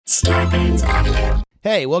Scarpins Avenue.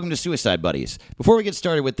 Hey, welcome to Suicide Buddies. Before we get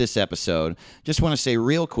started with this episode, just want to say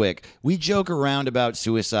real quick, we joke around about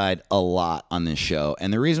suicide a lot on this show,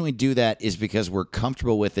 and the reason we do that is because we're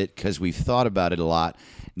comfortable with it because we've thought about it a lot,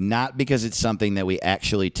 not because it's something that we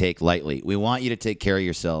actually take lightly. We want you to take care of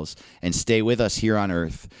yourselves and stay with us here on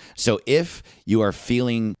Earth. So if you are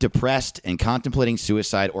feeling depressed and contemplating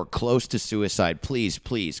suicide or close to suicide, please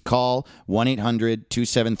call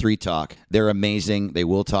 1-800-273-TALK. They're amazing. They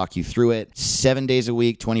will talk you through it. 7 days a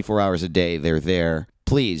week, 24 hours a day, they're there.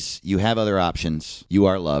 Please, you have other options. You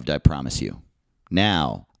are loved, I promise you.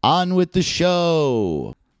 Now, on with the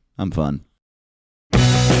show. I'm fun.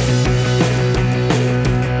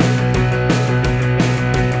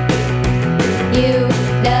 You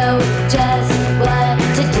know just what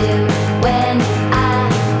to do when I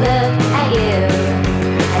look at you,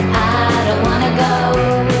 and I don't wanna go.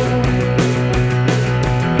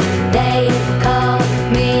 They call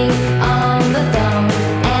me on the phone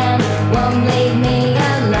and won't leave me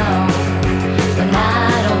alone when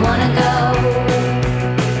I don't wanna go.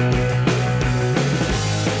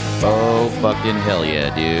 Oh, fucking hell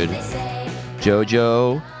yeah, dude.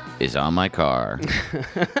 JoJo is on my car.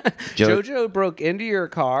 JoJo broke into your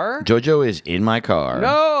car? JoJo is in my car.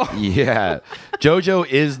 No! Yeah. JoJo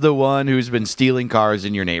is the one who's been stealing cars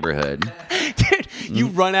in your neighborhood. Dude, you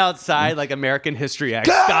run outside like American History X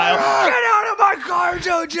style. Get out of my car,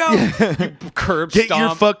 JoJo! You curb Get stomp.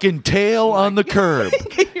 your fucking tail on the curb.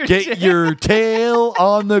 Get your tail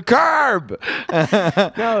on the curb.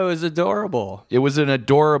 No, it was adorable. It was an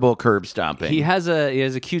adorable curb stomping. He has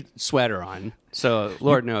a cute sweater on. So,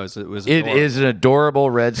 Lord knows it was It adorable. is an adorable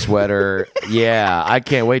red sweater. Yeah, I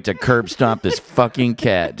can't wait to curb stomp this fucking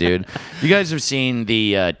cat, dude. You guys have seen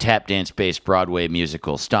the tap dance-based Broadway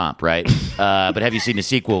musical Stomp, right? But have you seen the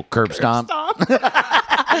sequel, Curb Stomp?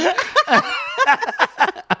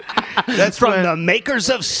 That's from the makers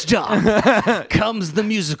of Stomp comes the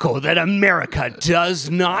musical that America does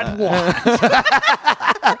not want.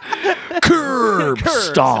 Curb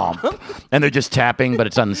Stomp. And they're just tapping, but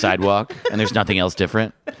it's on the sidewalk, and there's nothing else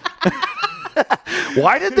different.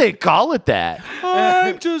 Why did they call it that?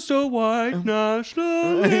 I'm just a white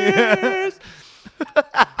nationalist.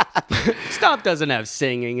 Stomp doesn't have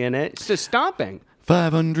singing in it. It's just stomping.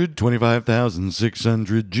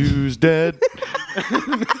 525,600 Jews dead.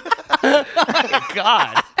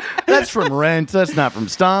 God. That's from Rent. That's not from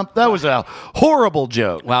Stomp. That was a horrible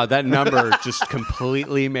joke. Wow, that number is just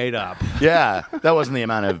completely made up. Yeah, that wasn't the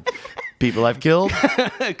amount of people I've killed.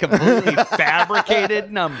 A completely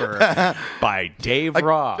fabricated number by Dave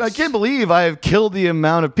Ross. I can't believe I have killed the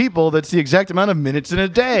amount of people that's the exact amount of minutes in a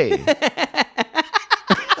day.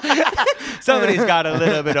 Somebody's got a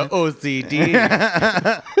little bit of OCD.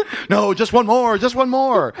 No, just one more, just one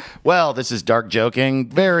more. Well, this is dark joking,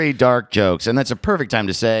 very dark jokes, and that's a perfect time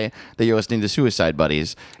to say that you're listening to Suicide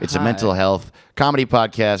Buddies. It's a mental health comedy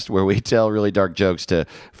podcast where we tell really dark jokes to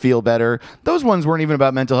feel better. Those ones weren't even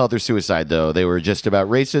about mental health or suicide, though. They were just about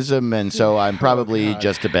racism, and so I'm probably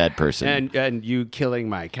just a bad person. And you killing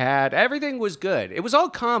my cat. Everything was good. It was all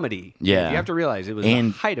comedy. Yeah. You have to realize it was the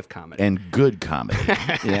height of comedy. And good comedy.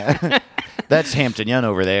 Yeah. That's Hampton Young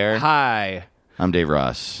over there. Hi. I'm Dave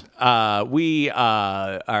Ross. We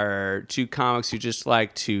are two comics who just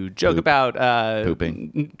like to joke about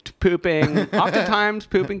Pooping. Pooping. Oftentimes,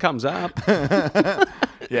 pooping comes up.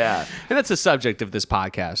 Yeah. And that's the subject of this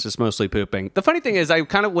podcast. It's mostly pooping. The funny thing is, I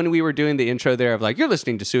kind of, when we were doing the intro there of like, you're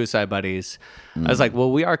listening to Suicide Buddies, I was like, well,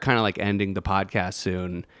 we are kind of like ending the podcast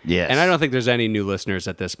soon. Yes. And I don't think there's any new listeners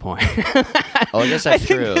at this point. Oh, I guess that's I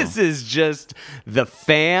think true. This is just the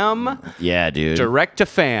fam, Yeah, dude. direct to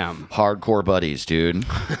fam. Hardcore buddies, dude.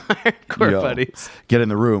 Hardcore Yo, buddies. Get in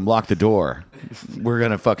the room, lock the door. We're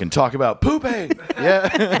going to fucking talk about pooping.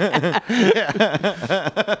 Yeah.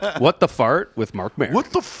 What the Fart with Mark Maron.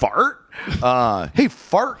 What the fart? Hey,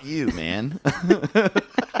 fart you, man.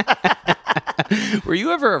 Were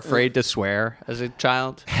you ever afraid to swear as a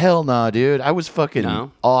child? Hell nah, dude. I was fucking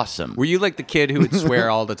No? awesome. Were you like the kid who would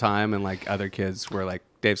swear all the time and like other kids were like,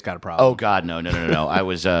 Dave's got a problem? Oh, God, no. I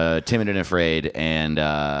was timid and afraid and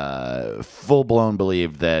full-blown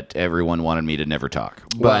believed that everyone wanted me to never talk.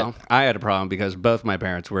 Well, I had a problem because both my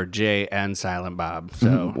parents were Jay and Silent Bob.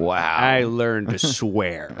 So Wow. I learned to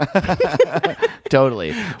swear.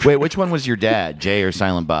 Totally. Wait, which one was your dad, Jay or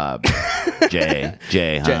Silent Bob? Jay,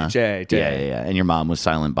 huh? Jay. Yeah. And your mom was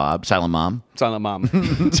Silent Bob? Silent Mom? Silent Mom.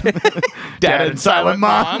 Dad and Silent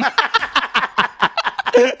Mom.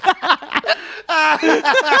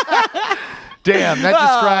 Damn, that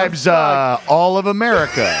describes all of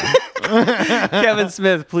America. Kevin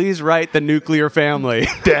Smith, please write The Nuclear Family.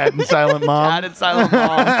 Dad and Silent Mom. Dad and Silent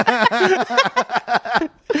Mom.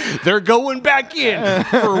 They're going back in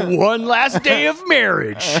for one last day of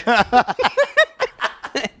marriage.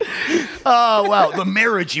 Oh, wow. The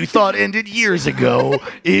marriage you thought ended years ago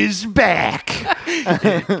is back.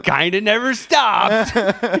 Kind of never stopped.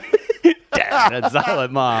 Dad and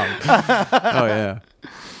Silent Mom. Oh, yeah.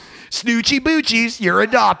 Snoochie Boochies, you're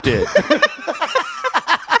adopted.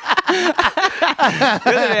 The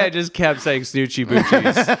other day, I just kept saying Snoochie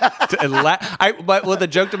Boochies. But the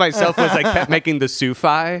joke to myself was I kept making the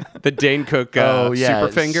Sufi, the Dane Cook super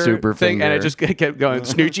finger thing, and I just kept going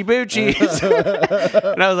Snoochie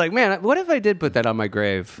Boochies. And I was like, man, what if I did put that on my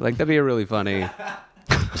grave? Like, that'd be really funny.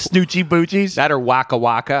 Snoochie Boochies. That or Waka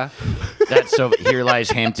Waka. That's so. Here lies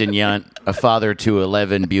Hampton Yount, a father to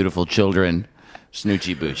 11 beautiful children.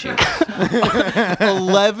 Snoochie Boochies.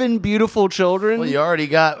 11 beautiful children? Well, you already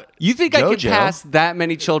got. You think JoJo. I could pass that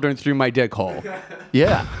many children through my dick hole?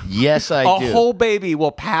 Yeah. Yes, I do. A whole baby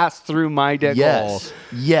will pass through my dick hole.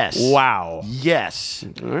 Yes. Wow. Yes.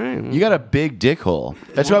 All right. You got a big dick hole.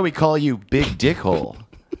 That's why we call you Big Dick Hole.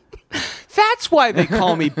 That's why they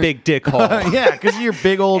call me Big Dick Hole. Yeah, because of your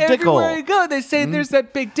big old dick hole. Everywhere you go, they say there's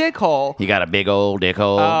that big dick hole. You got a big old dick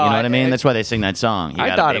hole. You know what I mean? That's why they sing that song. You I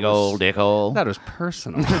got thought a big it was- old dick hole. I thought it was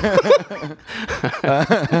personal.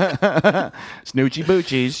 Snoochie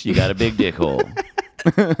Boochies, you got a big dick hole.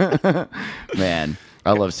 Man,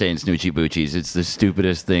 I love saying Snoochie Boochies. It's the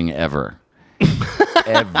stupidest thing ever.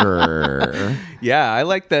 Ever. Yeah, I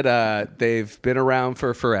like that they've been around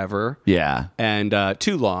for forever Yeah. and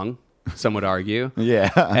too long, some would argue. Yeah.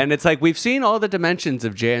 And it's like we've seen all the dimensions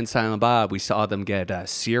of Jay and Silent Bob. We saw them get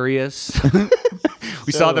serious.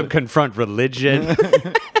 We saw them confront religion.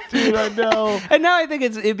 Dude, I know. And now I think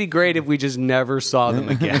it'd be great if we just never saw them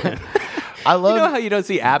again. I love. You know how you don't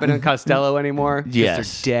see Abbott and Costello anymore? 'Cause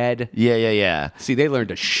Yes. they're dead. Yeah. See, they learned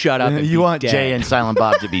to shut up and You be want dead. Jay and Silent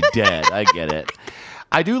Bob to be dead. I get it.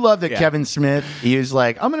 I do love that Yeah. Kevin Smith, he was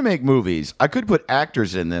like, I'm going to make movies. I could put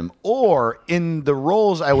actors in them, or in the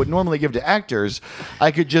roles I would normally give to actors,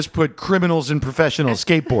 I could just put criminals and professional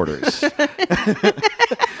skateboarders.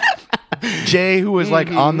 Jay, who was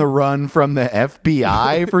like on the run from the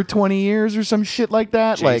FBI for 20 years or some shit like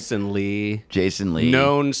that. Jason Lee, Jason Lee.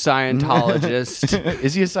 known Scientologist.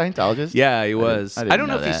 Is he a Scientologist? Yeah, he was. I didn't I don't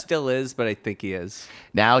know if he that. still is, but I think he is.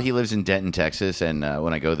 Now he lives in Denton, Texas, and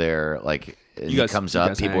when I go there, like he guys- comes you up,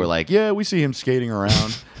 guys people hang? are like, "Yeah, we see him skating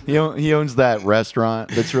around." he owns that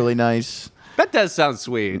restaurant that's really nice, That does sound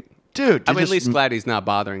sweet. dude. I'm at least glad he's not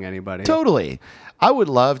bothering anybody. totally. I would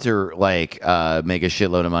love to like make a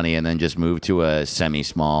shitload of money and then just move to a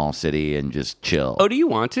semi-small city and just chill. Oh, do you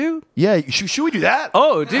want to? Yeah, should we do that?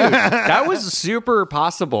 Oh, dude, that was super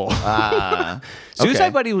possible. Suicide okay.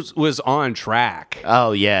 Buddy was on track.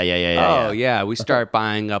 Oh yeah. Oh yeah, we start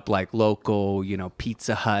buying up like local,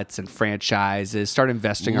 Pizza Huts and franchises. Start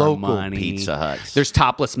investing our Local money. Pizza Huts. There's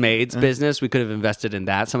Topless Maids business. We could have invested in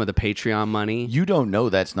that. Some of the Patreon money. You don't know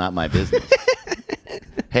that's not my business.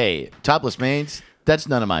 Hey, Topless Maids, that's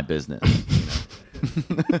none of my business.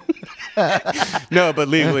 No, but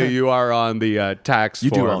legally you are on the tax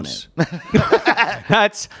You do own forms.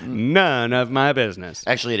 That's none of my business.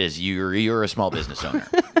 Actually, it is. You're a small business owner,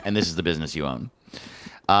 and this is the business you own.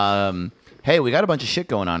 Hey, we got a bunch of shit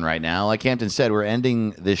going on right now. Like Hampton said, we're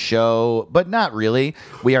ending the show, but not really.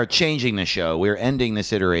 We are changing the show. We're ending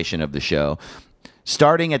this iteration of the show.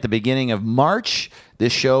 Starting at the beginning of March,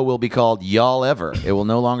 this show will be called Y'all Ever. It will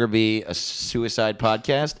no longer be a suicide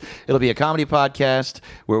podcast. It'll be a comedy podcast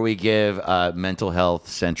where we give mental health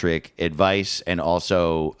centric advice and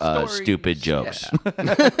also stupid jokes.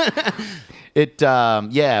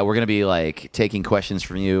 Yeah. We're gonna be like taking questions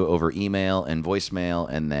from you over email and voicemail,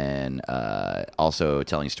 and then also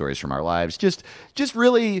telling stories from our lives. Just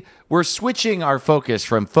really, we're switching our focus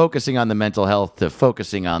from focusing on the mental health to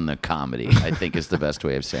focusing on the comedy. I think is the best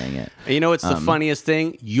way of saying it. And you know what's the funniest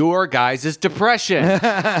thing? Your guys' depression.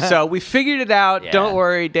 So we figured it out. Yeah. Don't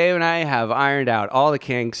worry. Dave and I have ironed out all the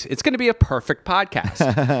kinks. It's going to be a perfect podcast.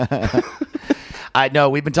 I know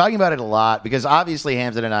we've been talking about it a lot because obviously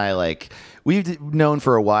Hampton and I we've known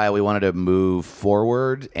for a while we wanted to move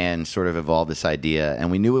forward and sort of evolve this idea,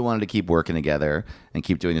 and we knew we wanted to keep working together and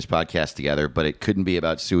keep doing this podcast together, but it couldn't be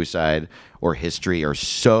about suicide or history or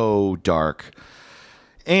so dark,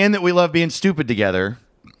 and that we love being stupid together.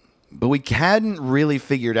 But we hadn't really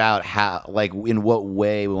figured out how, in what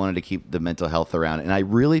way we wanted to keep the mental health around. And I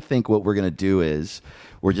really think what we're going to do is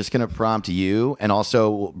we're just going to prompt you, and also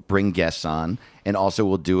we'll bring guests on, and also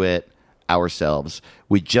we'll do it ourselves.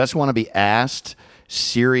 We just want to be asked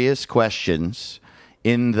serious questions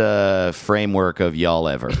in the framework of Y'all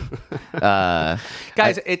Ever.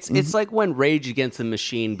 Guys, it's like when Rage Against the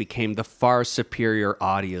Machine became the far superior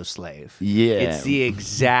Audioslave. Yeah. It's the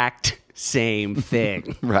exact same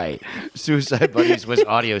thing. Right. Suicide Buddies was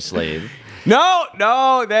Audioslave.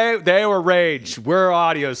 No, they were Rage. We're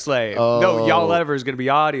Audioslave. No, Y'all Ever is going to be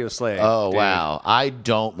Audioslave. Oh, dude. Wow. I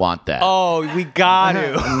don't want that. Oh, we got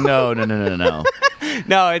to. No.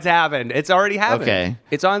 No, it's happened. It's already happened. Okay.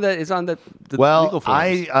 It's on the legal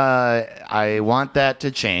forms. I want that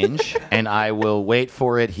to change, and I will wait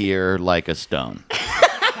for it here like a stone.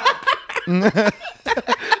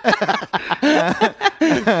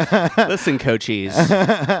 Listen, Coaches.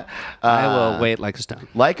 I will wait like a stone.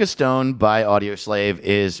 Like a Stone by Audioslave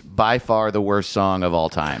is by far the worst song of all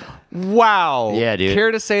time. Wow. Yeah, dude.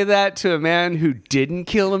 Care to say that to a man who didn't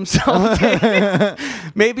kill himself, David?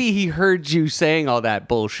 Maybe he heard you saying all that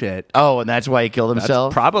bullshit. Oh, and that's why he killed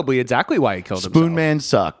himself? That's probably exactly why he killed himself. Spoon Man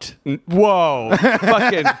sucked. Whoa.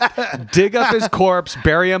 Fucking dig up his corpse,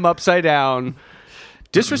 bury him upside down.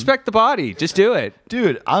 Disrespect the body. Just do it.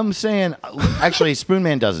 Dude, I'm saying, actually, Spoon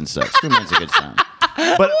Man doesn't suck. Spoon Man's a good song.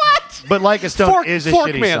 But, what? But Like a Stone is a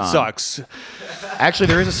shitty Man song. sucks. Actually,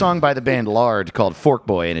 there is a song by the band Lard called Fork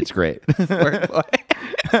Boy, and it's great. You need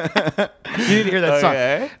to hear that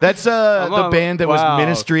song. That's the band that was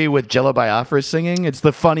Ministry with Jello Biafra singing. It's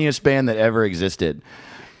the funniest band that ever existed.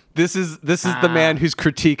 This is the man who's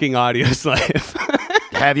critiquing Audioslave.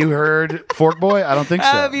 Have you heard Fork Boy? I don't think so.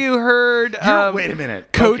 Have you heard wait a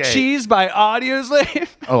minute. Coaches by Audioslave?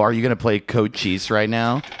 Oh, are you going to play Coaches right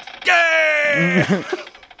now? Yeah!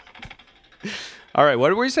 All right,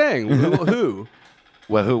 what were we saying? Who?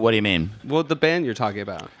 Well, what do you mean? Well, the band you're talking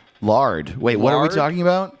about. Lard. Wait, what are we Lard? talking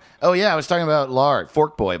about? Oh, yeah, I was talking about Lard.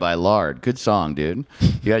 Fork Boy by Lard. Good song, dude. You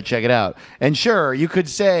got to check it out. And sure, you could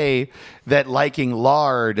say that liking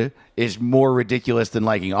Lard is more ridiculous than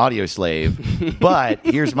liking Audioslave. But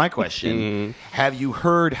here's my question. Have you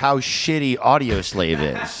heard how shitty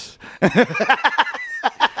Audioslave is?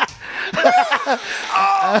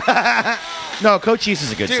 No, Cochise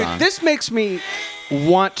is a good song. This makes me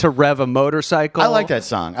want to rev a motorcycle. I like that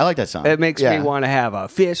song. It makes me want to have a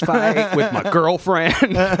fist fight with my girlfriend.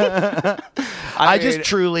 I just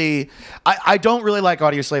truly, I don't really like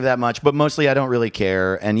Audioslave that much, but mostly I don't really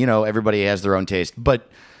care. And, you know, everybody has their own taste. But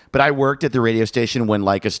I worked at the radio station when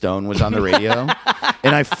Like a Stone was on the radio,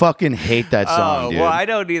 and I fucking hate that song, dude. Well, I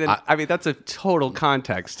don't even. I mean, that's a total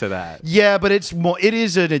context to that. Yeah, but it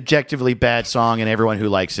is an objectively bad song, and everyone who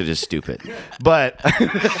likes it is stupid. But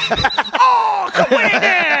Oh, come in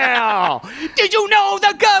now! Did you know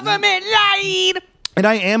the government lied? and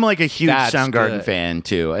I am like a huge That's Soundgarden good. fan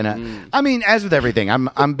too. And I mean, as with everything, I'm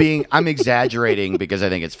exaggerating because I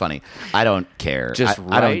think it's funny. I don't care.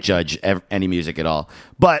 I don't judge any music at all.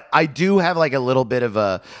 But I do have like a little bit of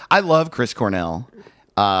a. I love Chris Cornell.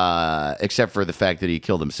 Except for the fact that he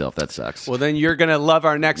killed himself. That sucks. Well, then you're gonna love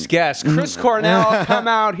our next guest, Chris Cornell. Come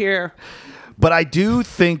out here. But I do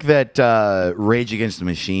think that Rage Against the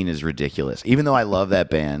Machine is ridiculous, even though I love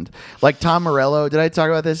that band. Like Tom Morello, did I talk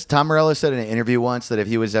about this? Tom Morello said in an interview once that if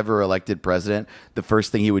he was ever elected president, the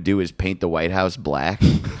first thing he would do is paint the White House black.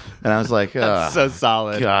 And I was like, That's so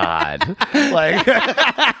solid. God. Like,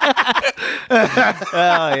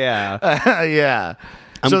 Oh yeah. yeah.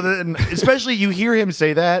 So then, especially you hear him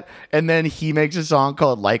say that, and then he makes a song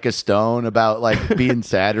called "Like a Stone" about like being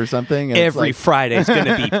sad or something. And it's Every like, Friday's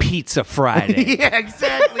gonna be Pizza Friday. yeah,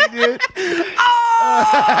 exactly, dude.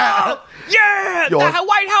 Oh, yeah, the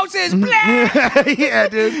White House is black. Yeah,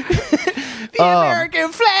 dude. The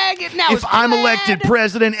American flag is now. If I'm elected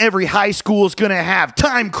president, every high school's gonna have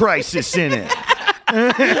Time Crisis in it.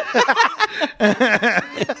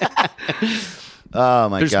 Oh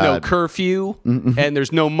my There's God! no curfew and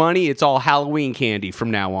there's no money. It's all Halloween candy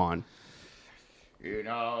from now on. And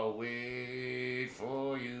I'll wait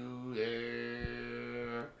for you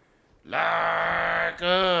there like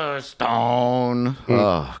a stone.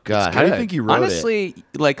 Oh God! How do you think you wrote it? Honestly,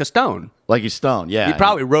 like a stone. Like he's stoned, yeah. He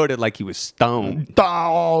probably wrote it like he was stoned.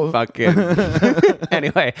 Oh. Fucking.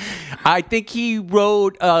 Anyway, I think he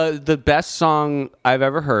wrote the best song I've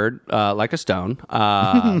ever heard, "Like a Stone."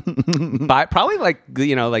 By probably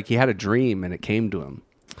like he had a dream and it came to him.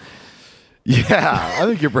 Yeah, I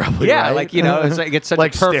think you're probably right. Like it's such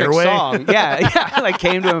Like a perfect Stairway? song. Yeah, like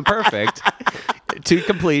came to him perfect. To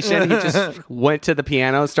completion, he just went to the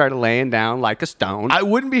piano, started laying down like a stone. I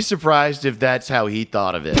wouldn't be surprised if that's how he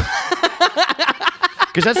thought of it.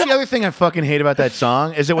 Because that's the other thing I fucking hate about that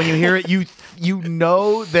song is that when you hear it, you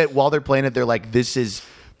know that while they're playing it, they're like, "This is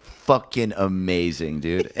fucking amazing,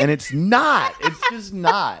 dude. And it's not. It's just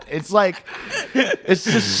not. It's like, it's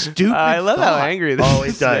just stupid. I love how angry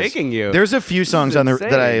this is making you. There's a few songs on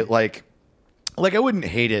that I like I wouldn't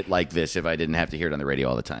hate it like this if I didn't have to hear it on the radio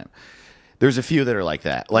all the time. There's a few that are like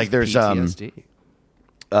that. Like there's PTSD.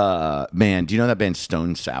 Man, do you know that band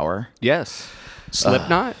Stone Sour? Yes.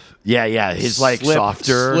 Slipknot? Yeah, his like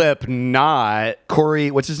softer Slipknot.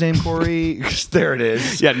 Corey, what's his name? Corey. There it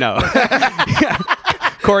is. Yeah, no.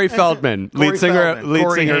 Corey Feldman, lead singer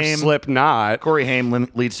of Slipknot. Corey Haim,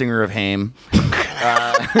 lead singer of Haim.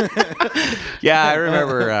 Yeah, I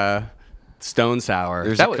remember Stone Sour.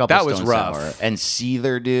 There's that a couple that was Stone rough. Sour. And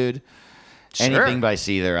Seether, dude. Sure. Anything by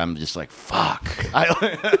Seether, I'm just like, fuck.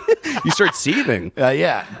 You start seething.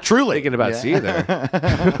 Yeah, truly. Thinking about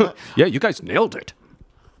Seether. Yeah, you guys nailed it.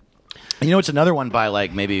 You know, it's another one by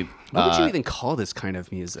like maybe. What would you even call this kind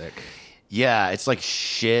of music? Yeah, it's like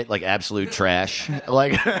shit, like absolute trash.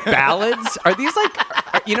 Like ballads? Are these like,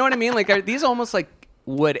 you know what I mean? Like, are these almost like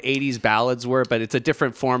what 80s ballads were, but it's a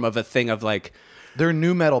different form of a thing of like. They're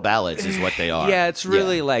new metal ballads is what they are. Yeah, it's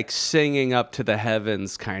really like singing up to the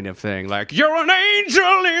heavens kind of thing. Like, you're an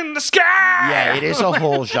angel in the sky. Yeah, it is a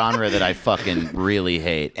whole genre that I fucking really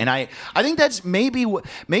hate. And I think that's maybe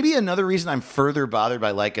another reason I'm further bothered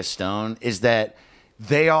by Like a Stone is that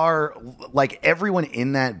they are, like, everyone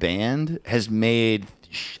in that band has made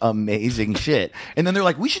amazing shit. And then they're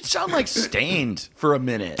like, we should sound like Stained for a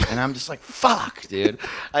minute. And I'm just like, fuck, dude.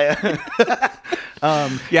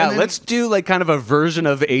 Let's do like kind of a version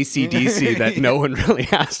of AC/DC that no one really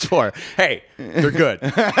asked for. Hey, they're good.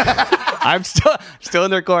 I'm still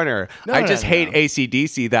in their corner. I just hate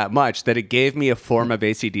AC/DC that much that it gave me a form of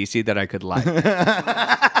AC/DC that I could like.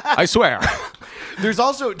 I swear. There's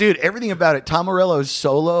also, dude, everything about it. Tom Morello's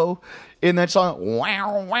solo in that song,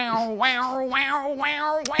 wow, wow, wow, wow, wow,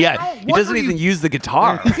 wow. Yeah, he doesn't even use the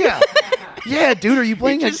guitar. Yeah, dude, are you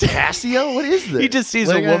playing a Casio? What is this? He just sees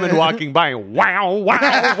a woman walking by and wow, wow,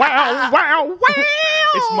 wow, wow, wow.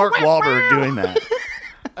 It's Mark Wahlberg doing that.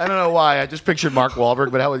 I don't know why. I just pictured Mark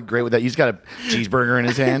Wahlberg, but how great would that? He's got a cheeseburger in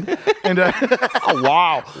his hand. And oh,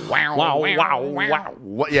 wow, wow, wow, wow, wow.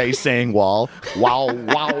 What? Yeah, he's saying wall. Wow,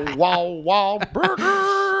 wow, wow, wow,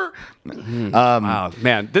 burger. Wow,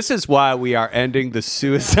 man, this is why we are ending the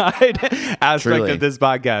suicide aspect of this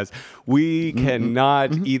podcast. We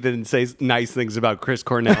cannot even say nice things about Chris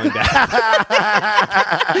Cornell and Dad.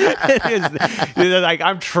 it is like,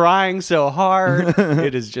 I'm trying so hard.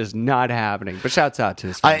 It is just not happening. But shouts out to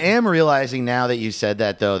his family. I am realizing now that you said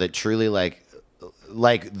that, though, that truly like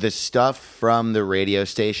the stuff from the radio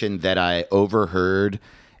station that I overheard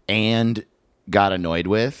and got annoyed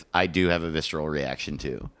with, I do have a visceral reaction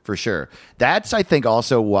to, for sure. That's, I think,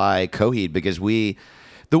 also why Coheed, because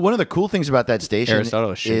one of the cool things about that station is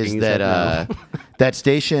that that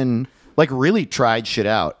station like really tried shit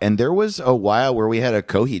out. And there was a while where we had a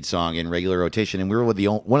Coheed song in regular rotation, and we were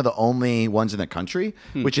one of the only ones in the country,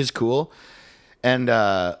 which is cool. And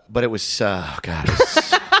but it was God, it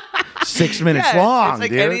was 6 minutes long, it's like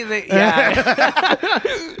dude. anything, yeah.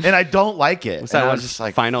 And I don't like it. Was that one just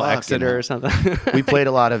like Final Exeter or something? We played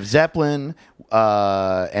a lot of Zeppelin,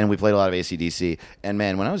 and we played a lot of AC/DC. And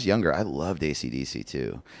man, when I was younger, I loved AC/DC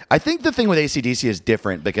too. I think the thing with AC/DC is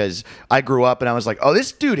different because I grew up and I was like, oh,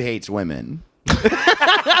 this dude hates women.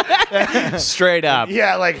 Straight up.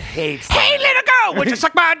 Yeah, like hates them. Hey, little girl, would you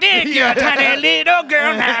suck my dick? You're a tiny little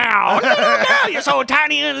girl now. Little girl, you're so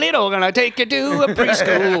tiny and little. Gonna take you to a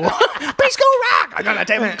preschool. Preschool rock. I'm gonna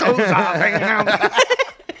take my clothes off.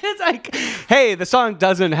 It's like, hey, the song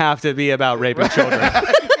doesn't have to be about raping children.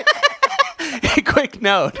 Hey, quick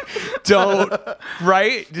note. Don't,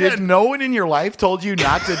 right? Yeah, no one in your life told you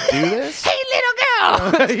not to do this? Hey, little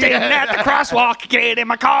girl. Standing at the crosswalk. Get in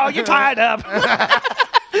my car. You're tied up.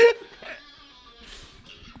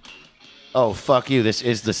 Oh, fuck you. This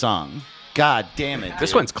is the song. God damn it.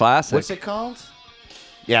 This dude. one's classic. What's it called?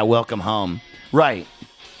 Yeah, Welcome Home. Right.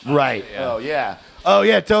 Oh, yeah. Oh,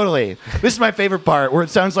 yeah, totally. This is my favorite part where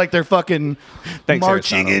it sounds like they're fucking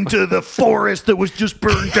marching into the forest that was just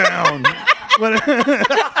burned down.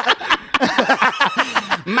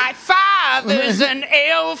 My father's an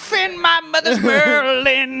elf and my mother's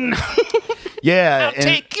Merlin. Yeah. I'll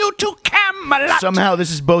take you to Camelot. Somehow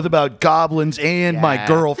this is both about goblins and my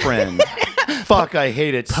girlfriend. fuck, I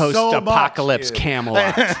hate it so much. Post-apocalypse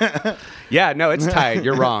Camelot. Yeah, no, it's tight.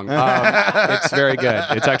 You're wrong. It's very good.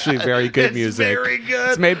 It's actually very good music. It's very good.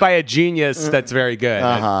 It's made by a genius that's very good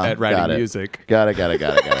at writing music. Got it.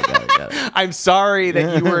 I'm sorry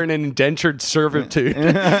that you were an indentured servitude.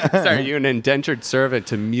 Sorry, you're an indentured servant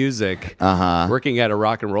to music, working at a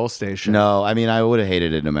rock and roll station. No, I mean, I would have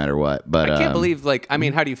hated it no matter what. But I can't believe,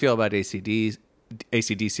 how do you feel about AC/DC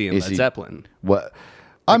and Led Zeppelin? What?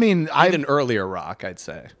 I mean, even earlier rock, I'd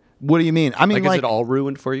say. What do you mean? I mean, is it all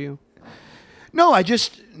ruined for you? No, I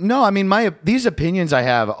mean, these opinions I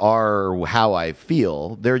have are how I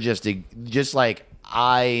feel. They're just like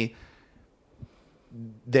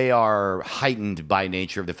they are heightened by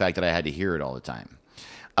nature of the fact that I had to hear it all the time.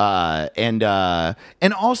 And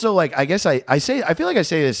also, like, I guess I feel like I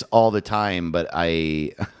say this all the time, but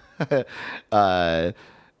I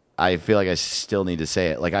feel like I still need to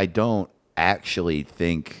say it. Like, I don't actually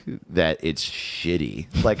think that it's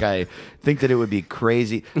shitty. Like, I think that it would be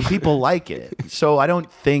crazy. People like it, so I don't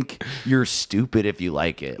think you're stupid if you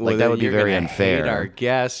like it. Like, that would be very unfair. Hate our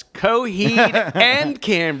guests, Coheed and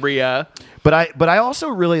Cambria. But I also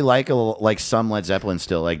really like some Led Zeppelin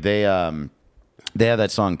still. Like, they have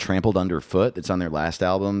that song "Trampled Underfoot" that's on their last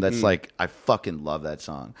album. That's like, I fucking love that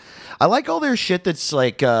song. I like all their shit that's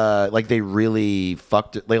like they really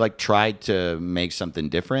fucked it. They like tried to make something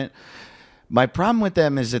different. My problem with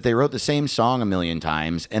them is that they wrote the same song a million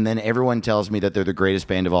times, and then everyone tells me that they're the greatest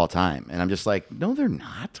band of all time. And I'm just like, no, they're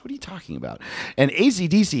not. What are you talking about? And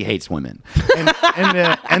AC/DC hates women.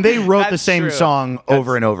 And they wrote the same song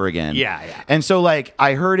over and over again. Yeah. And so, like,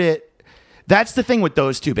 I heard it. That's the thing with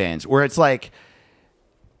those two bands, where it's like,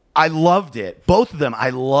 I loved it. Both of them, I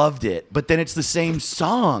loved it. But then it's the same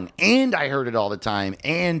song, and I heard it all the time,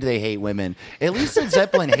 and they hate women. At least Led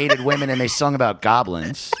Zeppelin hated women, and they sung about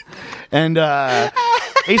goblins. And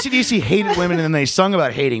AC/DC hated women, and then they sung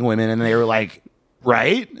about hating women, and they were like,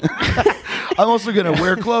 right? I'm also going to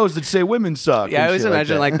wear clothes that say women suck. Yeah, I always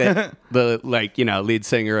imagine the lead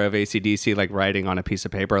singer of AC/DC, like, writing on a piece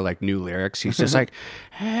of paper, like, new lyrics. He's just like,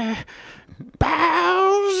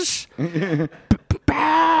 bows.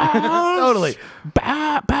 Totally.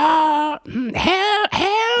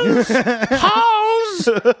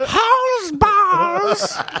 House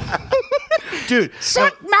balls. Dude,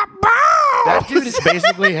 suck my balls. That dude is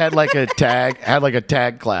basically had like a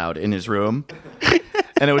tag cloud in his room.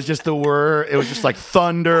 And it was just it was just like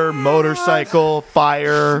thunder, motorcycle,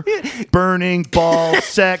 fire, burning, balls,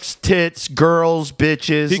 sex, tits, girls,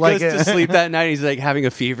 bitches. He goes to sleep that night. He's like having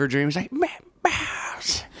a fever dream. He's like,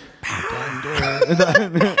 bows.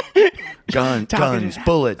 Guns,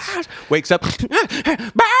 bullets. Wakes up,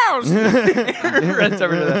 bows. Runs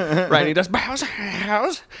over to the right. He does bows.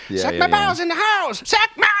 Suck my balls in the house. Suck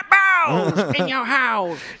my balls in your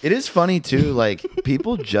house. It is funny too. Like,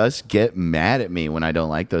 people just get mad at me when I don't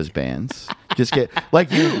like those bands. Just get like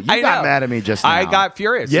you got mad at me just now. I got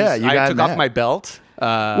furious. Yeah, I took off my belt.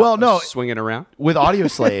 Well, no, swinging around with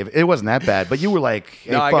Audioslave, it wasn't that bad. But you were like,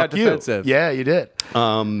 "Hey, no, I fuck got defensive. You." Yeah, you did.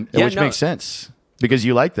 Which makes sense because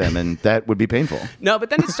you like them, and that would be painful. No, but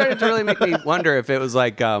then it started to really make me wonder if it was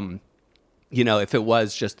like, if it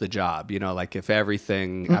was just the job. Like if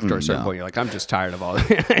everything after a certain point, you're like, I'm just tired of all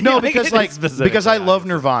that. No, because I love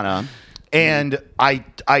Nirvana. And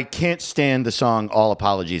I can't stand the song "All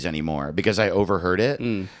Apologies" anymore because I overheard it.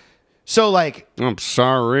 So, like, I'm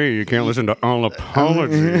sorry, you can't listen to All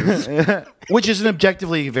Apologies. Which is an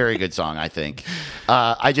objectively very good song, I think.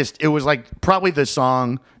 It was like probably the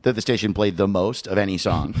song that the station played the most of any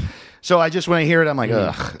song. So I just, when I hear it, I'm like,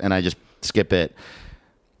 ugh, and I just skip it.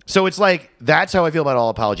 So it's like, that's how I feel about All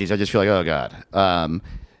Apologies. I just feel like, oh God.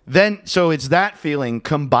 So it's that feeling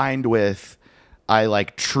combined with, I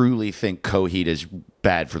like truly think Coheed is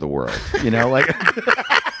bad for the world. Like...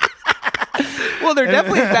 Well, they're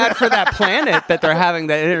definitely bad for that planet that they're having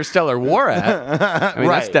that interstellar war at. I mean,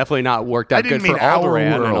 that's definitely not worked out good for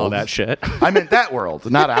Alderaan and all that shit. I meant that world,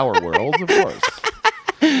 not our world, of course.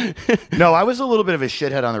 No, I was a little bit of a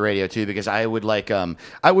shithead on the radio too, because I would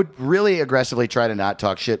I would really aggressively try to not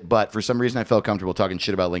talk shit, but for some reason I felt comfortable talking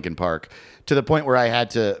shit about Linkin Park to the point where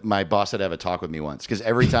my boss had to have a talk with me once, because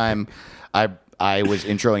every time I was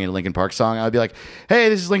introing a Linkin Park song, I would be like, "Hey,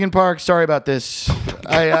 this is Linkin Park. Sorry about this."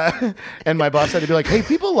 And my boss had to be like, "Hey,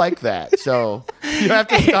 people like that." So You have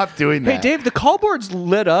to stop doing that. Hey, Dave, the call board's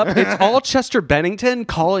lit up. It's all Chester Bennington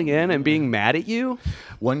calling in and being mad at you.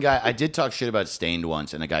 One guy, I did talk shit about Stained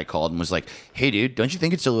once, and a guy called and was like, hey, dude, don't you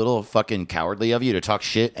think it's a little fucking cowardly of you to talk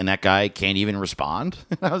shit and that guy can't even respond?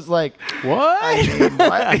 I was like, what? I mean,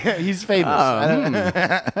 what? He's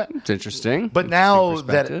famous. It's interesting. But now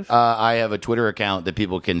that I have a Twitter account that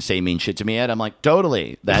people can say mean shit to me at, I'm like,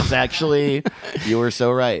 totally. That's actually, you were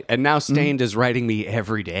so right. And now Stained is writing me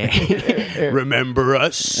every day. Remember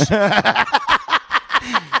us?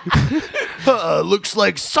 Looks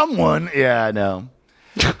like someone. Yeah, no.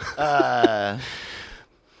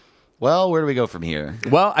 Well, where do we go from here?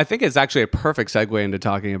 Well, I think it's actually a perfect segue into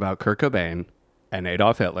talking about Kurt Cobain and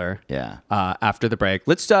Adolf Hitler. Yeah. After the break,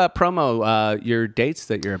 let's promo your dates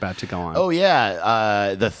that you're about to go on. Oh,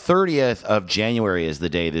 yeah. The 30th of January is the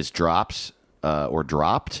day this drops or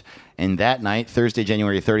dropped. And that night, Thursday,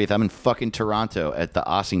 January 30th, I'm in fucking Toronto at the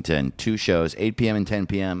Ossington. 2 shows, 8 p.m. and 10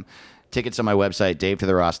 p.m. Tickets on my website,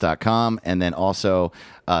 davetotheross.com. And then also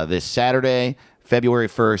this Saturday, February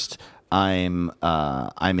 1st,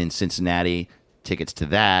 I'm in Cincinnati. Tickets to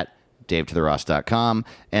that, davetotheross.com.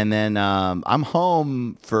 And then I'm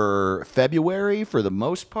home for February for the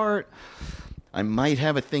most part. I might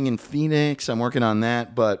have a thing in Phoenix. I'm working on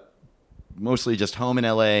that, but mostly just home in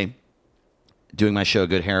LA, doing my show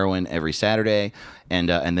Good Heroin every Saturday. And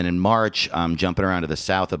then in March, I'm jumping around to the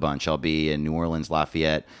South a bunch. I'll be in New Orleans,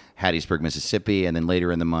 Lafayette, Hattiesburg, Mississippi, and then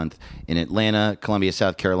later in the month in Atlanta, Columbia,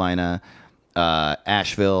 South Carolina,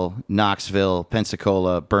 Asheville, Knoxville,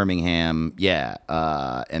 Pensacola, Birmingham,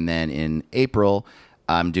 and then in April,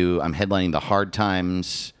 I'm headlining the Hard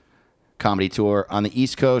Times comedy tour on the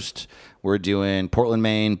East Coast. We're doing Portland,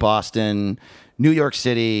 Maine, Boston, New York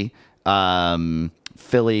City,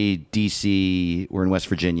 Philly, DC. We're in West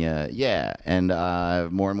Virginia, and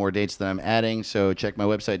more and more dates that I'm adding. So check my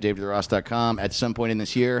website, davetotheross.com. At some point in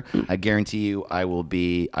this year, I guarantee you, I will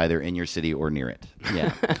be either in your city or near it.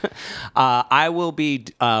 Yeah. I will be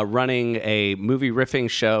running a movie riffing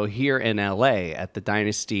show here in LA at the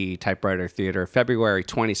Dynasty Typewriter Theater, February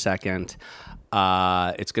 22nd.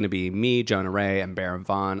 It's going to be me, Jonah Ray, and Baron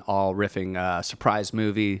Vaughn all riffing a surprise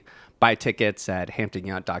movie. Buy tickets at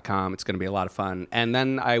hamptonyacht.com. It's going to be a lot of fun. And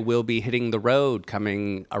then I will be hitting the road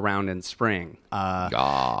coming around in spring.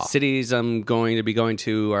 Cities I'm going to be going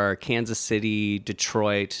to are Kansas City,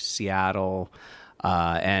 Detroit, Seattle,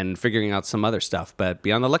 and figuring out some other stuff. But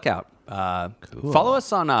be on the lookout. Cool. Follow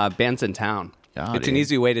us on Bands in Town. It's an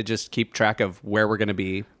easy way to just keep track of where we're going to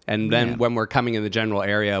be. And then when we're coming in the general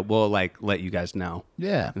area, we'll let you guys know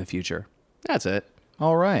in the future. That's it.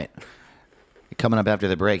 All right. Coming up after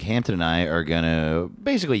the break, Hampton and I are going to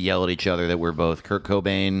basically yell at each other that we're both Kurt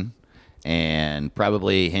Cobain, and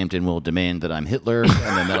probably Hampton will demand that I'm Hitler, and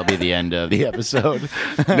then that'll be the end of the episode.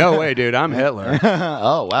 No way, dude. I'm Hitler.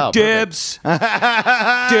 Oh, wow. Dibs.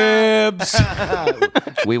 Dibs.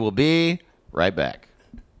 We will be right back.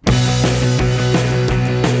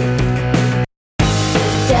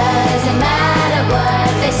 Doesn't matter what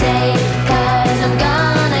they say, 'cause I'm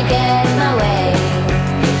gonna get my way.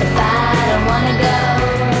 If I don't wanna go.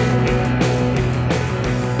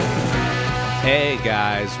 Hey,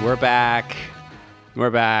 guys. We're back.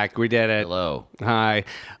 We did it. Hello. Hi.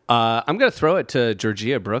 I'm going to throw it to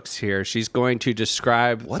Georgia Brooks here. She's going to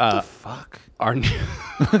describe What the fuck? Our new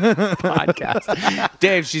podcast.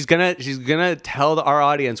 Dave, she's gonna tell our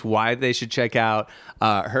audience why they should check out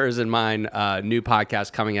hers and mine new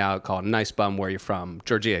podcast coming out called Nice Bum, Where You From.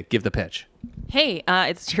 Georgia, give the pitch. Hey,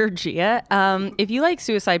 it's Georgia. If you like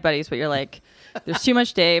Suicide Buddies, but you're like, there's too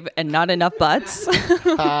much Dave and not enough butts,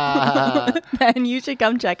 then you should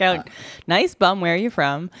come check out Nice Bum, Where You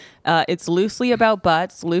From. It's loosely about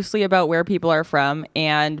butts, loosely about where people are from,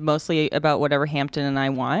 and mostly about whatever Hampton and I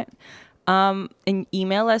want. And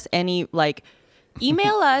email us any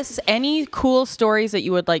cool stories that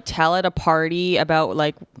you would tell at a party about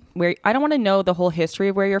where. I don't want to know the whole history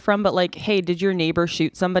of where you're from, but hey, did your neighbor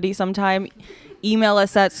shoot somebody sometime? Email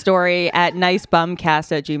us that story at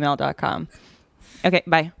nicebumcast@gmail.com. Okay,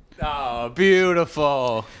 bye. Oh,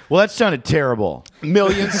 beautiful. Well, that sounded terrible.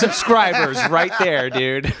 Million subscribers right there,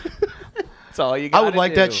 dude. That's all you got. I would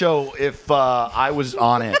like that show if I was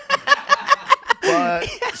on it. But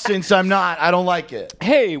since I'm not, I don't like it.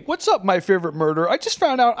 Hey, what's up, My Favorite Murder? I just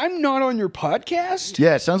found out I'm not on your podcast.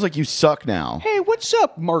 Yeah, it sounds like you suck now. Hey, what's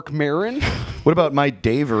up, Mark Maron? What about My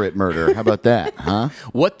Daverite Murder? How about that, huh?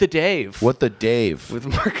 What the Dave? What the Dave? With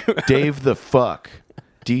Mark Dave the fuck.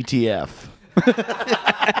 DTF.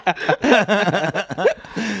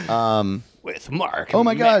 with Mark. Oh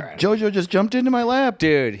my God, Maron. JoJo just jumped into my lap.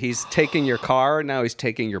 Dude, he's taking your car, now he's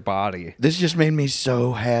taking your body. This just made me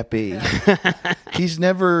so happy. He's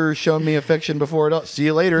never shown me affection before at all. See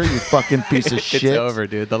you later, you fucking piece of shit. It's over,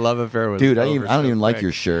 dude. The love affair was Dude, over. I don't even like quick.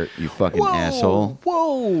 your shirt, you fucking asshole.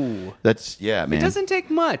 Whoa. That's, yeah, man. It doesn't take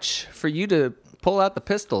much for you to pull out the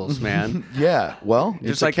pistols, man. Yeah, well, it's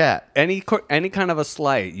Just a like cat. any kind of a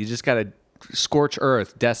slight, you just got to scorch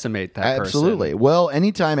earth, decimate that Absolutely. person. Well,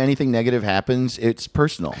 anytime anything negative happens, it's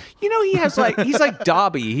personal. You know, he's like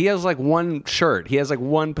Dobby. He has like one shirt. He has like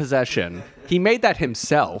one possession. He made that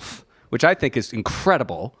himself, which I think is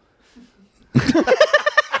incredible.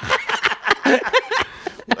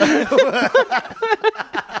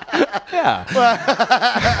 Yeah.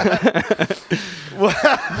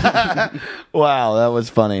 Wow, that was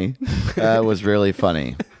funny. That was really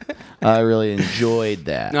funny. I really enjoyed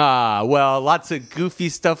that. Well, lots of goofy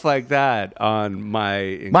stuff like that on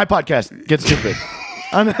my My podcast, Get Stupid.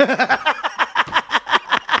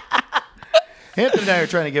 Hampton and I are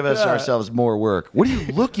trying to give ourselves more work. What are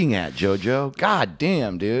you looking at, JoJo? God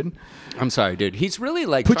damn, dude. I'm sorry, dude. He's really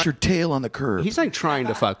like Put your tail on the curb. He's like trying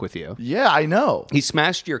to fuck with you. Yeah, I know. He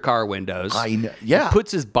smashed your car windows. I know. Yeah. He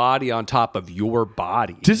puts his body on top of your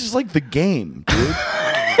body. This is like the game, dude.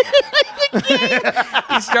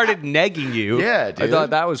 He started negging you. Yeah, dude. I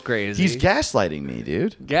thought that was crazy. He's gaslighting me,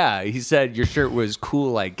 dude. Yeah, he said your shirt was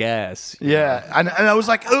cool, I guess. Yeah, and I was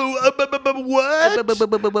like, oh, what?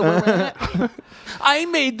 I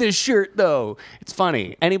made this shirt, though. It's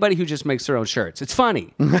funny. Anybody who just makes their own shirts, it's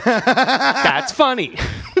funny. That's funny.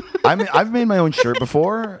 I've made my own shirt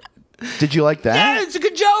before. Did you like that? Yeah, it's a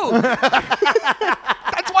good joke.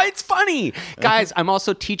 That's why it's funny. Guys, I'm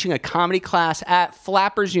also teaching a comedy class at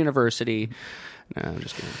Flappers University. No, I'm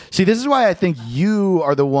just kidding. See, this is why I think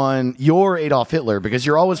you're Adolf Hitler, because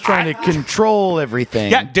you're always trying to control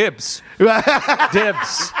everything. Yeah, dibs.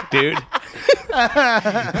 Dibs, dude.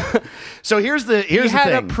 So here's the He had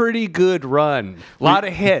thing. a pretty good run. A lot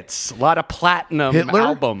of hits. A lot of platinum Hitler?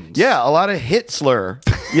 albums. Yeah, a lot of Hitzler.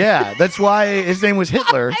 Yeah, that's why his name was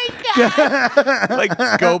Hitler. Like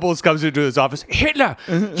Goebbels comes into his office. Hitler,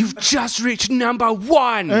 you've just reached number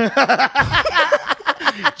 1.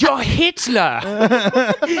 You're Hitler.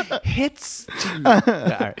 Hits. All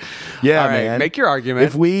right. Yeah, All right, man. make your argument.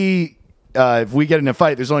 If we get in a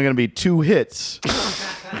fight, there's only going to be 2 hits.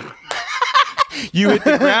 You hit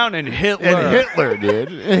the ground and Hitler. And Hitler,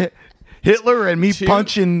 dude. Hitler and me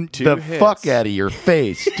punching the hits. fuck out of your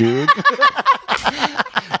face, dude.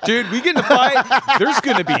 Dude, we get in a fight, there's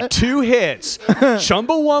going to be 2 hits.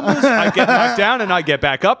 Chumbawambas, I get knocked down and I get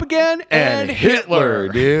back up again, and Hitler.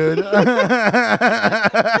 dude.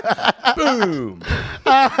 Boom.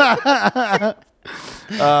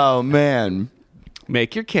 Oh, man.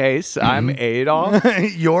 Make your case. I'm Adolf.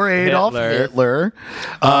 You're Adolf Hitler.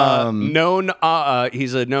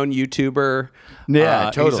 He's a known YouTuber. Yeah,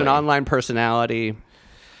 He's totally. an online personality.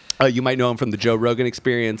 You might know him from the Joe Rogan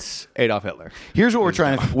Experience. Adolf Hitler. Here's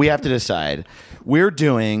what we have to decide. We're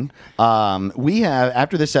doing,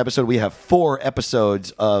 after this episode, we have 4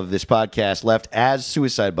 episodes of this podcast left as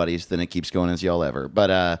Suicide Buddies. Then it keeps going as y'all ever.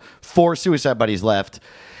 But 4 Suicide Buddies left.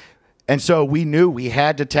 And so we knew we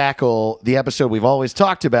had to tackle the episode we've always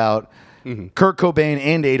talked about, Kurt Cobain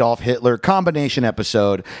and Adolf Hitler combination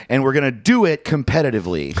episode, and we're going to do it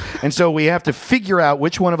competitively. And so we have to figure out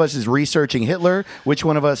which one of us is researching Hitler, which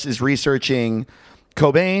one of us is researching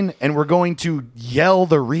Cobain, and we're going to yell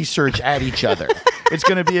the research at each other. It's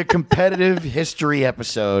going to be a competitive history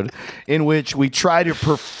episode in which we try to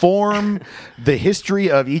perform the history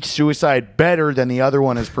of each suicide better than the other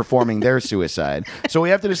one is performing their suicide. So we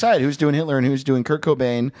have to decide who's doing Hitler and who's doing Kurt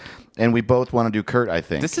Cobain, and we both want to do Kurt, I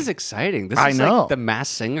think. This is exciting. This I is know. like the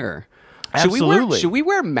Masked Singer. Absolutely. Should we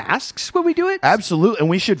wear masks when we do it? Absolutely, and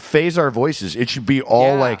we should phase our voices. It should be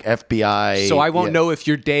all Yeah. like FBI. So I won't yeah. know if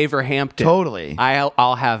you're Dave or Hampton. Totally.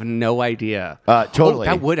 I'll have no idea. Totally.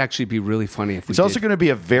 Oh, that would actually be really funny if we It's also going to be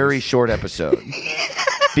a very short episode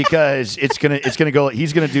because it's gonna go.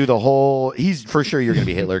 He's gonna do the whole. He's for sure. You're gonna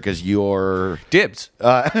be Hitler because you're. Dibs.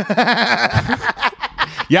 Yeah,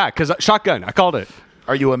 because shotgun. I called it.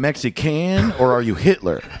 Are you a Mexican or are you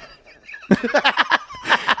Hitler?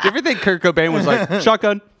 Do you ever think Kurt Cobain was like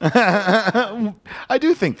shotgun? I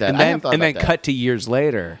do think that. And then cut to years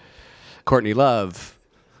later, Courtney Love.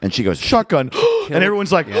 And she goes shotgun, and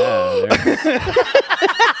everyone's like,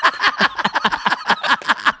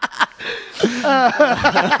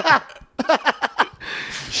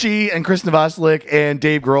 She and Chris Novoselic and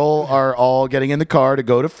Dave Grohl are all getting in the car to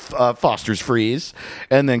go to Foster's Freeze,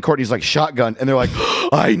 and then Courtney's like shotgun, and they're like,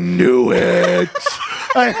 I knew it.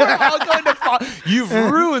 We're all going to You've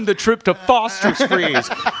ruined the trip to Foster's Freeze.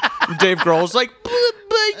 Dave Grohl's like,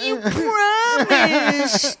 but you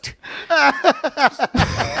promised.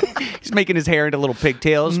 He's making his hair into little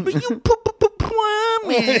pigtails. But you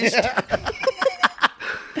promised.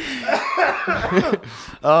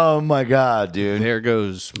 Oh my God, dude. There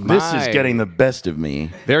goes This is getting the best of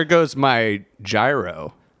me. There goes my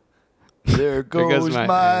gyro. There goes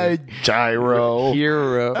my gyro.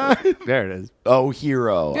 Hero. There it is. Oh,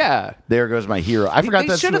 hero. Yeah. There goes my hero. I forgot They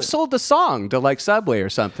that's should have sold the song to like Subway or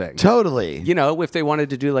something. Totally. You know, if they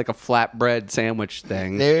wanted to do like a flatbread sandwich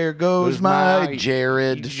thing. There goes my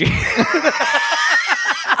Jared. There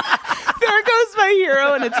goes my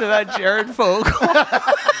hero, and it's about Jared Fogle.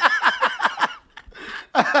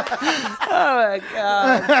 Oh my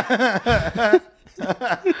God.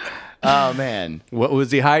 Oh man. What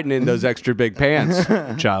was he hiding in those extra big pants?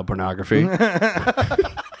 Child pornography.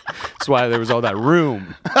 That's why there was all that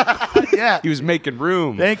room. Yeah. He was making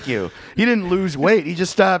room. Thank you. He didn't lose weight. He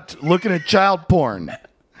just stopped looking at child porn.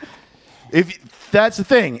 That's the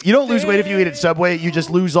thing. You don't lose weight if you eat at Subway. You just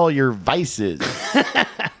lose all your vices.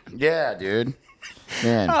 Yeah, dude.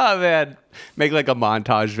 Man. Oh man, make like a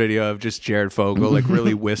montage video of just Jared Fogle, like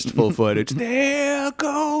really wistful footage. There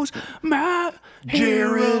goes my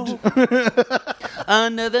Jared.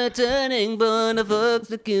 Another turning point of folks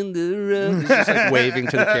look in the road. He's just like waving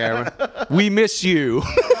to the camera. We miss you.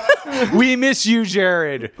 We miss you,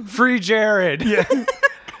 Jared. Free Jared. Yeah.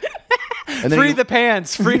 And then Free the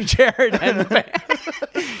pants. Free Jared and the pants.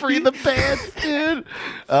 free the pants, dude.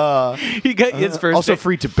 He got his first Also day,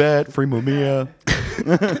 free Tibet, free Mumia.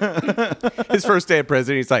 his first day of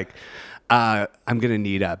prison. He's like, I'm gonna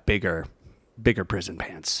need bigger prison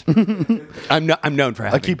pants. I'm known for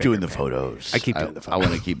having. I keep bigger doing the pants. photos. I keep doing the I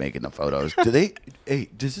want to keep making the photos. Hey,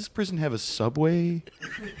 does this prison have a Subway?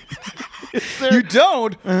 You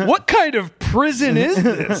don't? What kind of prison is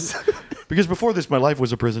this? Because before this, my life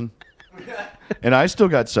was a prison. And I still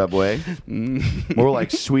got Subway. More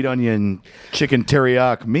like sweet onion chicken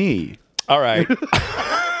teriyaki me. All right.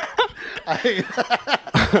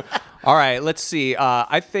 All right. Let's see.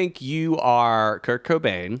 I think you are Kurt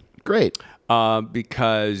Cobain. Great.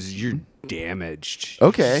 Because you're damaged.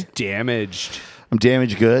 Okay. Damaged. I'm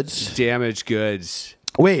damaged goods. Damaged goods.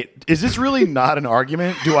 Wait, is this really not an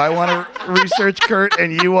argument? Do I want to research Kurt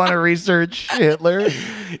and you want to research Hitler?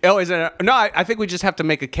 Oh, is it? No, I think we just have to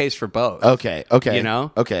make a case for both. Okay. You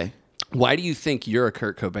know? Okay. Why do you think you're a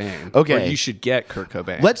Kurt Cobain? Okay. Or you should get Kurt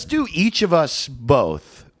Cobain. Let's do each of us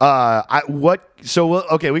both. We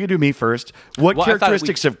can do me first. What Well, I thought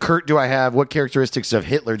characteristics of Kurt do I have? What characteristics of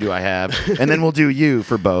Hitler do I have? And then we'll do you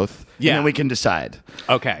for both. Yeah. And then we can decide.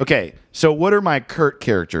 Okay. Okay. So what are my Kurt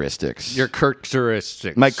characteristics? Your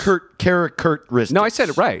characteristics. My characteristics. No, I said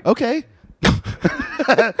it right. Okay.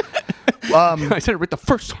 I said it right the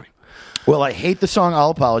first time. Well, I hate the song All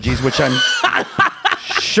Apologies, which I'm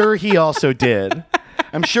sure he also did.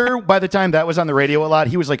 I'm sure by the time that was on the radio a lot,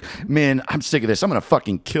 he was like, man, I'm sick of this. I'm going to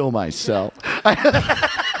fucking kill myself.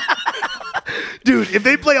 Dude, if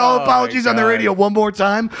they play All Apologies on the radio one more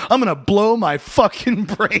time, I'm going to blow my fucking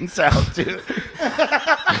brains out, dude.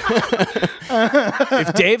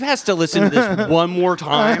 If Dave has to listen to this one more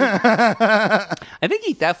time, I think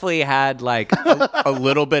he definitely had like a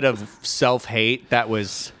little bit of self-hate that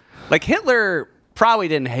was like Hitler probably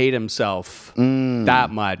didn't hate himself that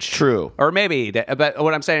much. True. Or maybe, but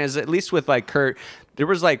what I'm saying is at least with like Kurt, there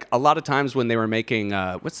was like a lot of times when they were making,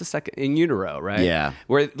 what's the second, In Utero, right? Yeah.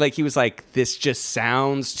 Where like he was like, this just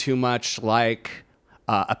sounds too much like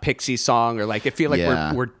a Pixie song, or like I feel like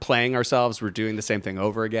Yeah. we're playing ourselves, we're doing the same thing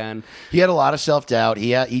over again. He had a lot of self-doubt.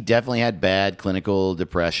 He definitely had bad clinical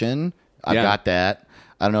depression. I Yeah. got that.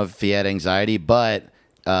 I don't know if he had anxiety, but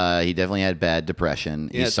he definitely had bad depression.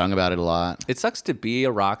 He Yeah. sung about it a lot. It sucks to be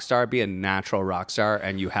a rock star, be a natural rock star,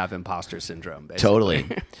 and you have imposter syndrome, basically. Totally.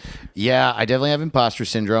 Yeah, I definitely have imposter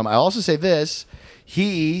syndrome. I also say this.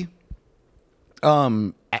 He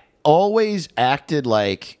always acted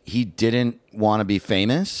like he didn't want to be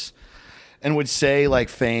famous and would say like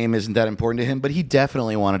fame isn't that important to him, but he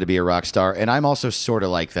definitely wanted to be a rock star. And I'm also sort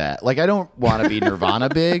of like that. Like I don't want to be Nirvana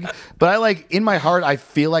big, but I like in my heart, I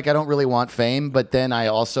feel like I don't really want fame, but then I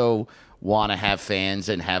also want to have fans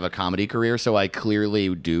and have a comedy career. So I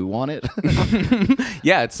clearly do want it.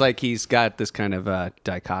 Yeah, it's like he's got this kind of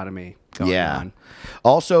dichotomy going on.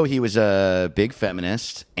 Also, he was a big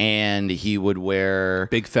feminist, and he would wear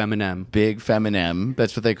Big feminem. big feminem.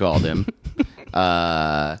 That's what they called him.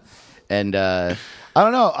 And I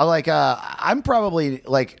don't know. I'm probably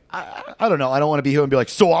like, I don't know. I don't want to be here and be like,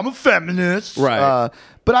 so I'm a feminist. Right.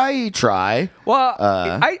 But I try. Well,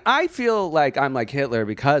 I feel like I'm like Hitler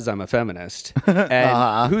because I'm a feminist.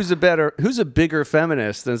 And who's a bigger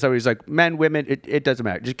feminist than somebody who's like, men, women, it doesn't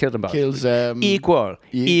matter. Just kill them both. Kills them. Equal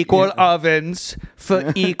ovens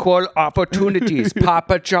for equal opportunities.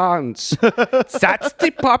 Papa John's. That's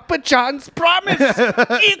the Papa John's promise.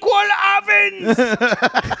 Equal ovens.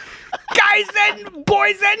 Guys and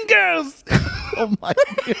boys and girls. Oh my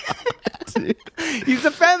God. He's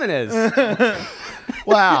a feminist.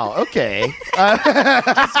 Wow. Okay.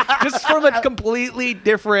 Just from a completely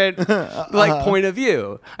different point of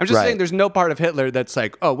view. I'm just saying there's no part of Hitler that's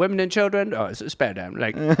like, oh, women and children, oh, spare them.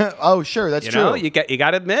 Like, oh, sure, that's true. You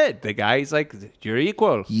got to admit, the guy, he's like, you're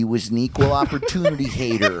equal. He was an equal opportunity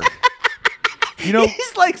hater. You know,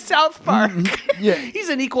 he's like South Park. Yeah, he's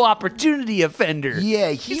an equal opportunity offender. Yeah,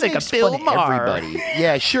 he's like a Bill Maher. Everybody.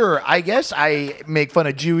 Yeah, sure. I guess I make fun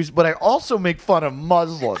of Jews, but I also make fun of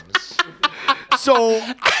Muslims. So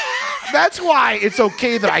that's why it's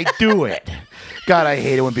okay that I do it. God, I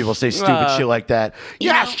hate it when people say stupid shit like that.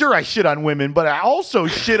 Yeah, sure, I shit on women, but I also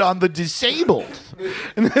shit on the disabled.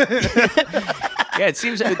 Yeah, it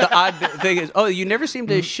seems the odd thing is, you never seem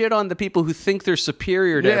to shit on the people who think they're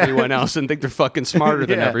superior to everyone else and think they're fucking smarter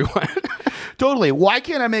than everyone. Totally. Why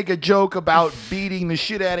can't I make a joke about beating the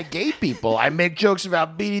shit out of gay people? I make jokes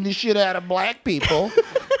about beating the shit out of black people.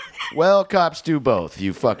 Well, cops do both,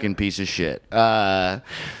 you fucking piece of shit.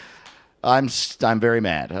 I'm very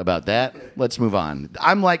mad about that. Let's move on.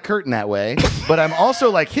 I'm like Kurt in that way, but I'm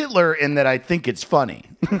also like Hitler in that I think it's funny.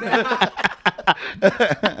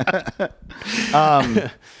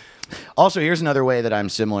 Also, here's another way that I'm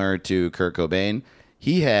similar to Kurt Cobain.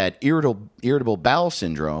 He had irritable bowel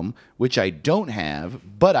syndrome, which I don't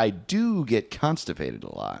have, but I do get constipated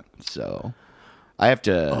a lot. So I have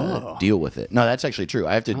to deal with it. No, that's actually true.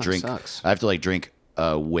 I have to drink. Sucks. I have to drink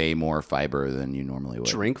way more fiber than you normally would.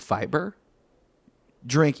 Drink fiber?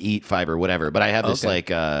 Eat fiber, whatever. But I have this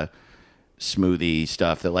smoothie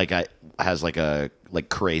stuff that has a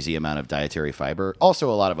crazy amount of dietary fiber. Also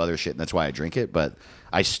a lot of other shit, and that's why I drink it. But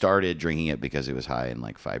I started drinking it because it was high in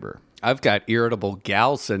fiber. I've got irritable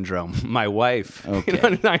gal syndrome. My wife. Okay.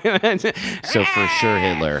 So for sure,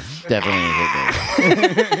 Hitler. Definitely Hitler.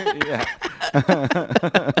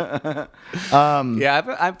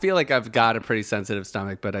 Yeah, I feel like I've got a pretty sensitive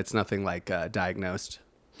stomach, but it's nothing diagnosed.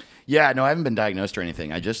 Yeah, no, I haven't been diagnosed or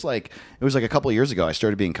anything. I just it was a couple of years ago, I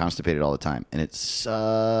started being constipated all the time. And it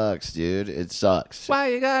sucks, dude. It sucks. Why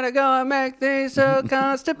you gotta go and make things so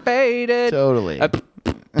constipated? Totally.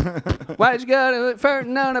 Why'd you gotta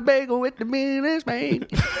farting on a bagel with the meanest made?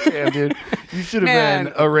 Yeah, dude. You should have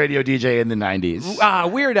been a radio DJ in the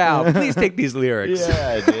 90s. Weird Al. Please take these lyrics.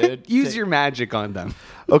 Yeah, dude. Use your magic on them.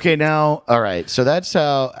 Okay, now, all right. So that's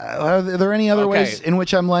how. Are there any other ways in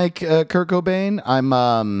which I'm like Kurt Cobain?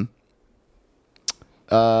 I'm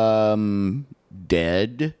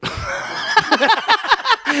dead.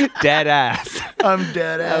 Dead ass. I'm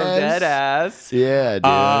dead ass. Yeah,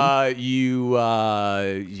 dude.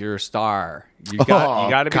 You're a star. You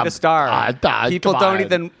got to be the star. People don't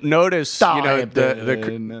even notice.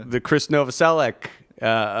 The Chris Novoselic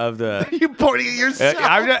of the. You pointing at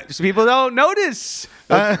yourself. People don't notice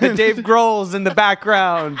the Dave Grohl's in the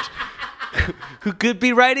background. Who could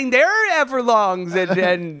be writing their Everlongs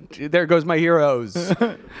and there goes my heroes.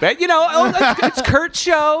 But it's Kurt's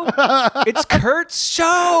show. It's Kurt's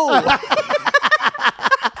show.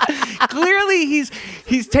 Clearly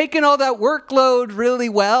he's taken all that workload really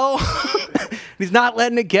well. He's not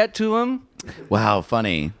letting it get to him. Wow,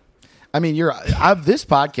 funny. I mean, of this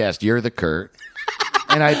podcast, you're the Kurt.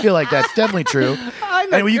 And I feel like that's definitely true.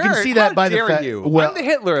 And you can see that by the fact. Well, I'm the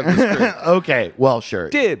Hitler of this group. Okay, well, sure.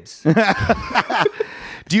 Dibs.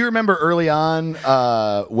 Do you remember early on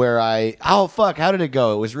where how did it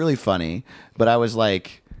go? It was really funny, but I was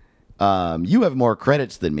like, you have more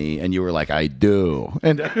credits than me, and you were like, I do,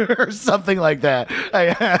 or something like that.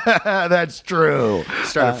 That's true.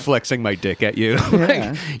 Started flexing my dick at you.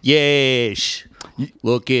 Yeah. Yes.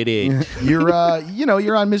 Look at it. You're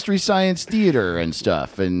on Mystery Science Theater and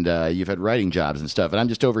stuff, and you've had writing jobs and stuff, and I'm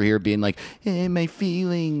just over here being like, hey, my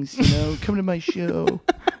feelings, come to my show.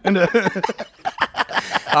 And,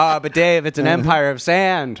 but Dave, it's an empire of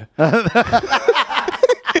sand.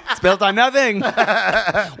 It's built on nothing.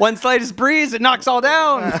 One slightest breeze, it knocks all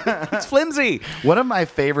down. It's flimsy. One of my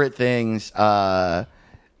favorite things, I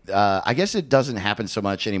guess it doesn't happen so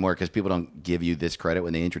much anymore because people don't give you this credit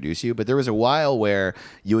when they introduce you. But there was a while where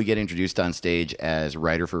you would get introduced on stage as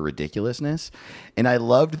writer for ridiculousness. And I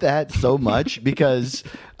loved that so much because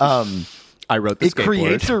I wrote the It skateboard.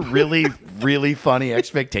 creates a really, really funny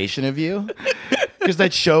expectation of you because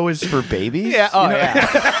that show is for babies. Yeah. Oh,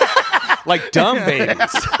 yeah. Like dumb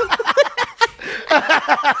babies.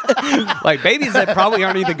 Like babies that probably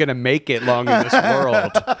aren't even going to make it long in this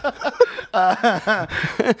world.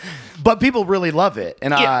 But people really love it.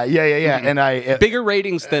 And And Bigger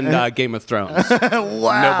ratings than Game of Thrones.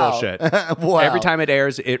 wow. No bullshit. Wow. Every time it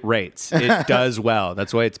airs, it rates. It does well.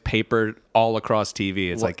 That's why it's papered all across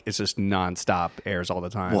TV. It's like it's just nonstop, airs all the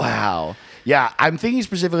time. Wow. Yeah, I'm thinking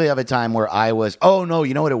specifically of a time where I was. Oh no,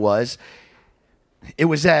 you know what it was? It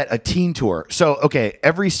was at a teen tour. So, okay,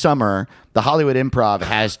 every summer the Hollywood Improv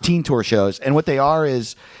has teen tour shows, and what they are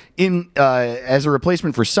is as a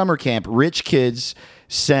replacement for summer camp, rich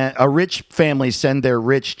families send their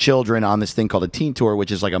rich children on this thing called a teen tour,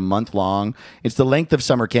 which is like a month long. It's the length of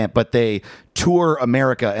summer camp, but they tour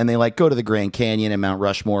America and they like go to the Grand Canyon and Mount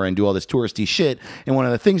Rushmore and do all this touristy shit. And one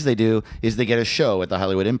of the things they do is they get a show at the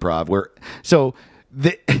Hollywood Improv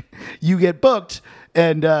you get booked.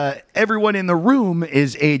 And everyone in the room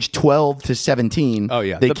is age 12 to 17. Oh,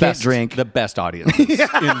 yeah. They can't drink. The best audiences in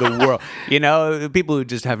the world. You know, people who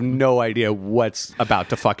just have no idea what's about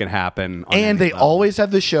to fucking happen. And they always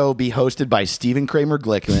have the show be hosted by Stephen Kramer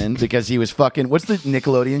Glickman because he was fucking... What's the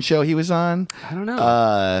Nickelodeon show he was on? I don't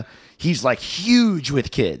know. He's like huge with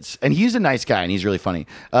kids, and he's a nice guy, and he's really funny.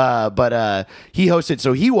 But he hosts it,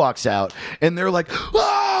 so he walks out, and they're like,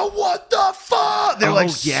 "Oh, what the fuck?" They're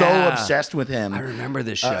so obsessed with him. I remember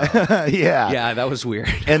this show. Yeah, Yeah, that was weird.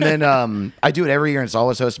 And then I do it every year, and it's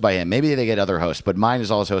always hosted by him. Maybe they get other hosts, but mine is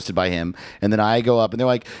always hosted by him. And then I go up, and they're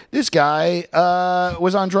like, "This guy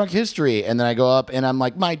was on Drunk History," and then I go up, and I'm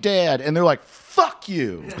like, "My dad," and they're like, "Fuck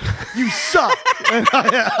you, you suck."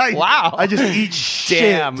 Wow. I just eat shit,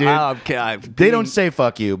 Damn. dude. They don't say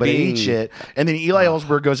fuck you, but they eat shit. And then Eli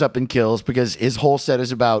Ellsberg goes up and kills because his whole set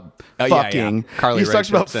is about fucking. Yeah. Carly he talks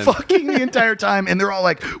about Rae fucking the entire time, and they're all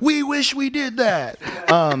like, "We wish we did that."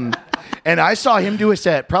 And I saw him do a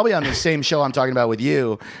set probably on the same show I'm talking about with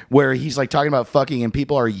you, where he's like talking about fucking and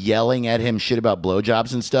people are yelling at him shit about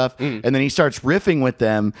blowjobs and stuff. And then he starts riffing with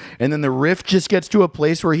them. And then the riff just gets to a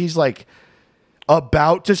place where he's like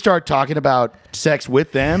about to start talking about sex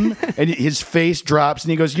with them. And his face drops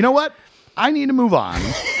and he goes, "You know what? I need to move on."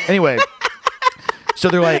 Anyway, so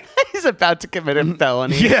they're like, He's about to commit a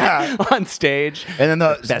felony. Yeah. On stage. and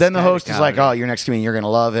then the host is like, comedy. "Oh, you're next to me. You're going to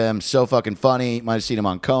love him. So fucking funny. Might have seen him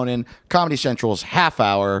on Conan. Comedy Central's half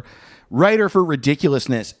hour. Writer for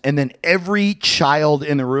ridiculousness." And then every child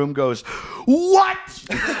in the room goes, "What?"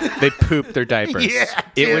 They pooped their diapers. Yeah,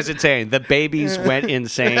 it dude. was insane. The babies went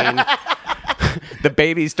insane. The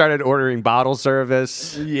babies started ordering bottle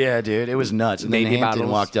service. Yeah, dude. It was nuts. And then Baby Hampton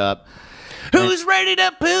bottles. walked up. Who's ready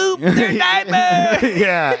to poop their diaper?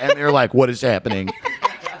 Yeah. And they're like, "What is happening?"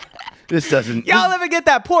 This doesn't. Y'all ever get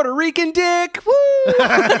that Puerto Rican dick? Woo!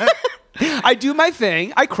 I do my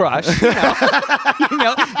thing. I crush. You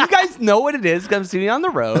guys know what it is. Come see me on the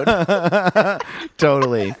road.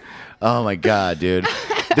 Totally. Oh my god, dude.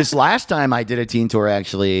 This last time I did a teen tour,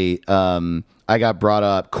 actually, I got brought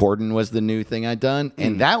up. Corden was the new thing I'd done,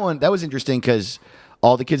 and that was interesting because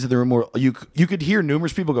all the kids in the room were. You could hear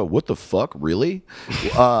numerous people go, "What the fuck, really?"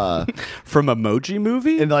 From Emoji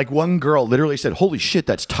Movie? And like one girl literally said, "Holy shit,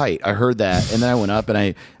 that's tight." I heard that, and then I went up and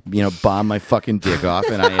I, bombed my fucking dick off,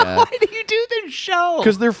 and I. Why do you do this show?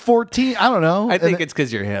 Because they're 14. I don't know. I think it's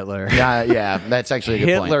because you're Hitler. Yeah, that's actually a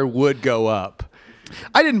good point. Hitler would go up.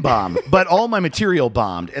 I didn't bomb, but all my material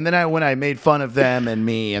bombed. And then when I made fun of them and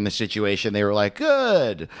me and the situation, they were like,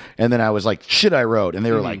 "Good." And then I was like, "Shit, I wrote." And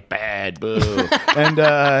they were like, "Bad, boo." and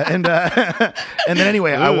then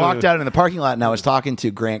anyway, I walked out in the parking lot and I was talking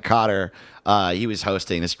to Grant Cotter. He was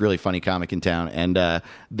hosting this really funny comic in town. And a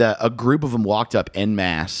group of them walked up en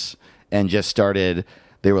masse and just started...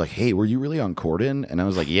 They were like, "Hey, were you really on Corden?" And I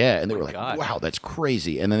was like, "Yeah." And they were like, God. "Wow, that's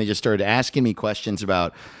crazy." And then they just started asking me questions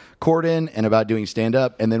about Corden and about doing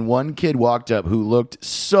stand-up. And then one kid walked up who looked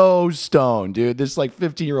so stoned, dude. This like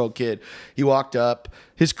 15-year-old kid. He walked up.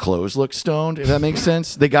 His clothes looked stoned, if that makes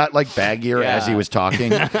sense. They got like baggier as he was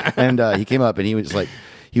talking. And he came up and he was like,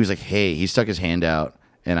 "Hey," he stuck his hand out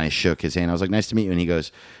and I shook his hand. I was like, "Nice to meet you." And he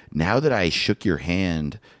goes, "Now that I shook your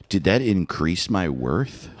hand, did that increase my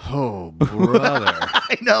worth?" Oh, brother.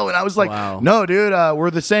 I know. And I was like, Wow. "No, dude,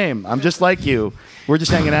 we're the same. I'm just like you. We're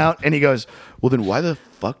just hanging out." And he goes, "Well, then why the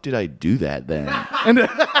fuck did I do that then?" And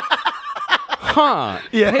Huh.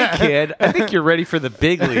 Yeah. Hey, kid, I think you're ready for the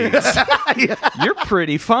big leagues. You're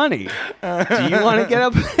pretty funny. Do you want to get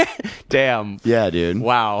up? Damn. yeah, dude.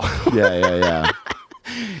 Wow. Yeah.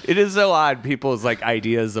 It is so odd, people's like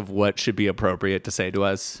ideas of what should be appropriate to say to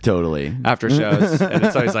us Totally. after shows, and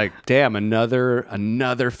it's always like, damn,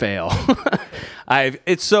 another fail.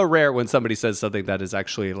 It's so rare when somebody says something that is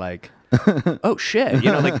actually like, oh shit,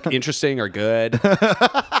 like interesting or good.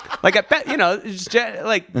 Like I bet,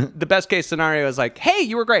 like the best case scenario is like, hey,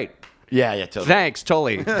 you were great. Yeah, totally. Thanks,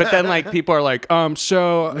 totally. But then, like, people are like,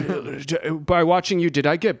 so by watching you, did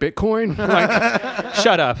I get Bitcoin? Like,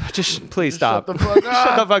 shut up. Just please stop. Shut the fuck up.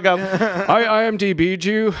 Shut the fuck up. I IMDb'd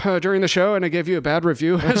you during the show, and I gave you a bad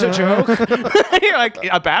review as a joke. You're like,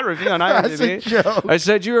 a bad review on IMDb? As a joke. I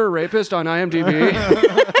said you were a rapist on IMDb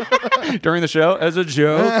during the show as a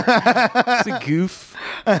joke. It's a goof.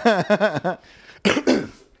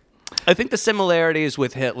 I think the similarities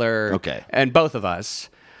with Hitler and both of us,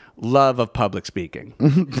 love of public speaking.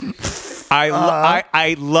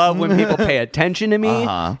 I love when people pay attention to me,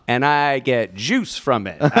 and I get juice from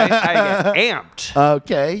it. I get amped.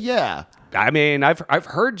 Okay, yeah. I mean, I've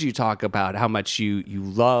heard you talk about how much you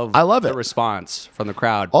love. I love the it. response from the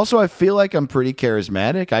crowd. Also, I feel like I'm pretty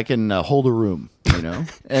charismatic. I can hold a room,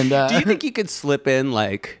 And do you think you could slip in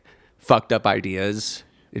like fucked up ideas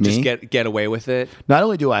and Me? just get away with it? Not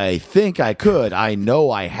only do I think I could, I know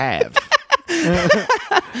I have.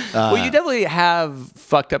 Well, you definitely have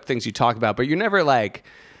fucked up things you talk about, but you're never like,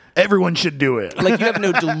 everyone should do it. like you have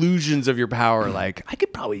no delusions of your power. Like, I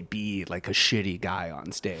could probably be like a shitty guy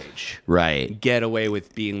on stage. Right. Get away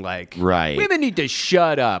with being like, Right. women need to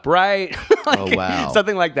shut up, right? Like, Oh, wow.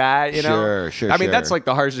 Something like that, Sure, I mean, sure. that's like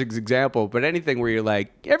the harshest example, but anything where you're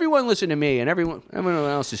like, everyone listen to me and everyone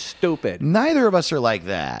else is stupid. Neither of us are like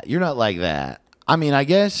that. You're not like that. I mean, I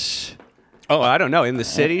guess Oh, I don't know. In the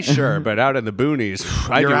city, sure, but out in the boonies,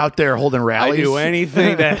 you're out there holding I rallies. do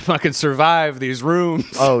anything to fucking survive these rooms.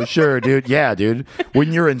 Oh, sure, dude. Yeah, dude.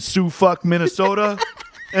 When you're in Sioux Fuck, Minnesota.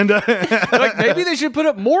 And Like, maybe they should put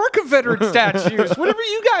up more Confederate statues. Whatever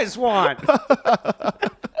you guys want. I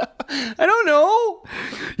don't know.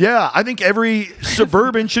 yeah, I think every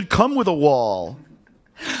suburban should come with a wall.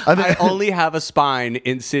 I only have a spine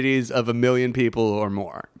in cities of 1 million people or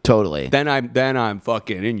more. Totally. Then I'm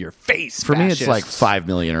fucking in your face. For me, it's like fascists. 5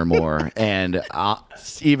 million or more, and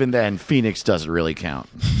even then, Phoenix doesn't really count.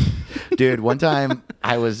 Dude, one time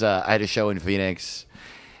I had a show in Phoenix,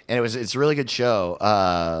 and it's a really good show.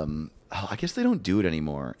 I guess they don't do it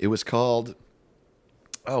anymore. It was called.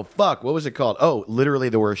 Oh fuck! What was it called? Oh, literally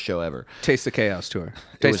the worst show ever. Taste the Chaos tour.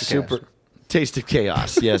 It was super. Taste of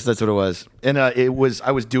Chaos. Yes, that's what it was. And I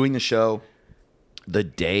was doing the show the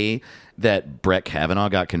day that Brett Kavanaugh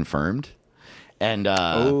got confirmed. And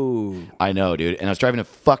I know, dude. And I was driving to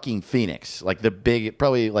fucking Phoenix, like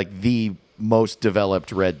probably like the most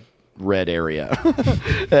developed red area.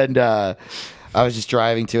 And I was just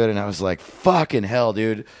driving to it, and I was like, fucking hell,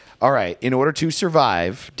 dude. All right, in order to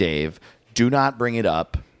survive, Dave, do not bring it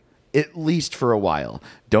up. At least for a while.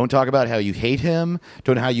 Don't talk about how you hate him.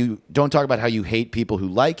 Don't talk about how you hate people who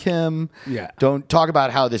like him. Yeah. Don't talk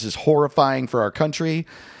about how this is horrifying for our country.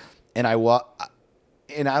 And I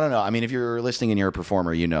don't know. I mean, if you're listening and you're a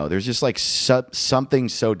performer, there's just like something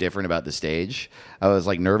so different about the stage. I was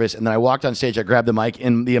like nervous, and then I walked on stage. I grabbed the mic,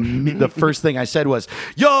 and the first thing I said was,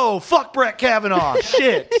 "Yo, fuck Brett Kavanaugh,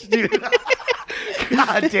 shit, dude."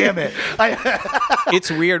 God damn it! It's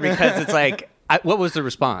weird because it's like, what was the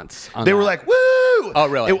response? They were like, "Woo!" Oh,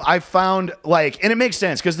 really? I found and it makes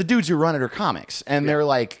sense because the dudes who run it are comics, and they're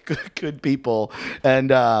like good people, and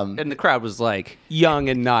the crowd was like young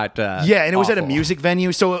and not and it was at a music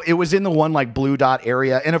venue, so it was in the one like Blue Dot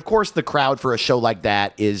area, and of course the crowd for a show like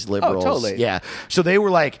that is liberals. Oh, totally. Yeah, so they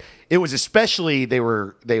were like, it was especially they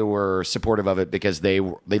were supportive of it because they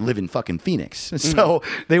live in fucking Phoenix, so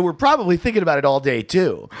they were probably thinking about it all day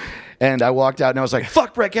too. And I walked out and I was like,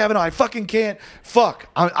 fuck Brett Kavanaugh, I fucking can't. Fuck.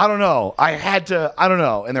 I don't know. I had to, I don't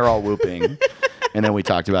know. And they're all whooping. And then we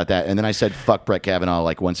talked about that. And then I said, fuck Brett Kavanaugh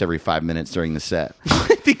like once every 5 minutes during the set.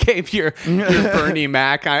 It became your Bernie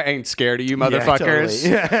Mac. I ain't scared of you motherfuckers.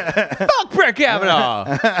 Yeah, totally. Fuck Brett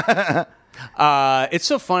Kavanaugh. It's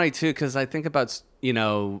so funny too, because I think about,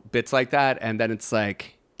 bits like that. And then it's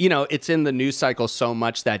like, it's in the news cycle so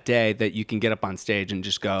much that day that you can get up on stage and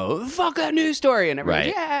just go, fuck that news story. And everyone's,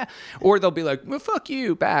 Right. yeah. Or they'll be like, well, fuck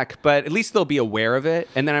you back. But at least they'll be aware of it.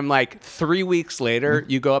 And then I'm like, 3 weeks later,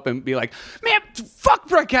 you go up and be like, man, fuck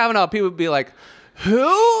Brett Kavanaugh. People would be like,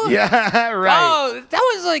 who? Yeah, right. Oh,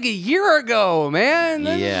 that was like a year ago, man.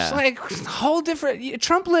 That's Yeah. like whole different.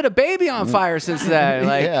 Trump lit a baby on fire since then.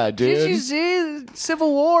 Like, Yeah, did dude. you see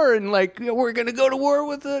Civil War and like we're gonna go to war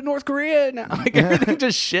with North Korea now? Like everything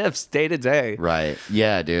just shifts day to day. Right.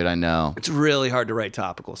 Yeah, dude, I know. It's really hard to write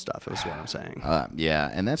topical stuff. Is what I'm saying.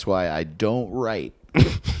 Yeah, and that's why I don't write.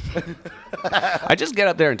 I just get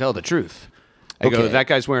up there and tell the truth. I go, that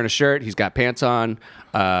guy's wearing a shirt. He's got pants on.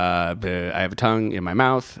 I have a tongue in my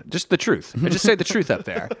mouth. Just the truth. I just say the truth up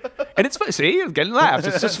there. And it's funny. See, I'm getting laughs.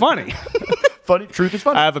 It's just funny. Funny. Truth is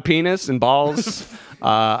funny. I have a penis and balls.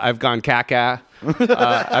 I've gone caca.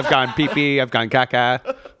 I've gone pee-pee. I've gone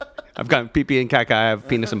caca. I've gone pee-pee and caca. I have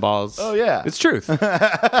penis and balls. Oh, yeah. It's truth.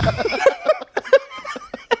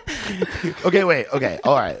 Okay, wait. Okay,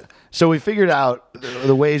 all right. So we figured out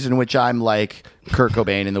the ways in which I'm like Kurt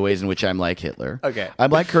Cobain and the ways in which I'm like Hitler. Okay.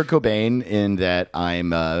 I'm like Kurt Cobain in that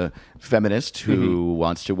I'm a feminist who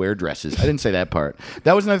wants to wear dresses. I didn't say that part.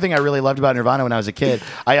 That was another thing I really loved about Nirvana when I was a kid.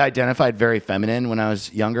 I identified very feminine when I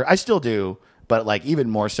was younger. I still do, but like even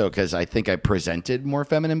more so because I think I presented more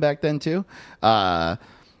feminine back then too.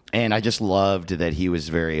 And I just loved that he was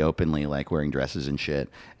very openly like wearing dresses and shit.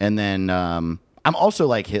 And then I'm also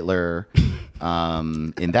like Hitler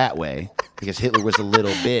in that way because Hitler was a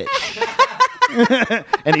little bitch.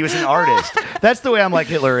 And he was an artist. That's the way I'm like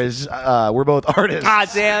Hitler is we're both artists. Ah,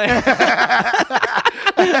 damn it.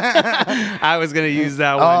 I was going to use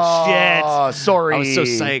that one. Oh, Shit. sorry. I was so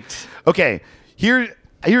psyched. Okay, here's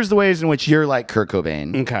the ways in which you're like Kurt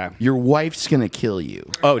Cobain. Okay. Your wife's going to kill you.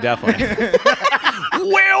 Oh, definitely.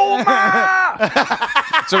 Wilma!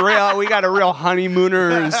 We got a real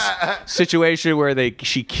honeymooners situation where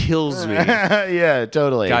she kills me. Yeah,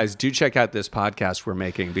 totally. Guys, do check out this podcast we're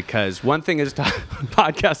making because one thing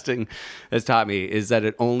podcasting has taught me is that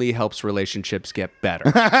it only helps relationships get better.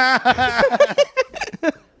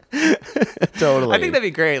 Totally. I think that'd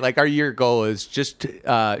be great. Like our year goal is just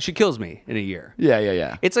she kills me in a year.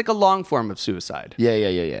 Yeah. It's like a long form of suicide.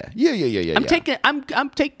 Yeah. I'm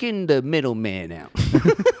taking the middleman out.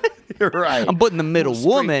 You're right. I'm putting the middle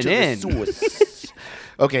woman in.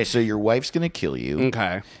 Okay, so your wife's gonna kill you.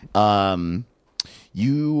 Okay.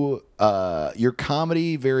 Your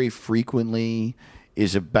comedy very frequently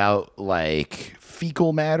is about like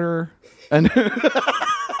fecal matter and.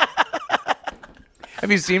 Have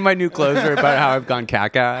you seen my new closer about how I've gone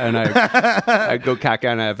caca and I go caca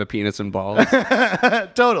and I have a penis and balls?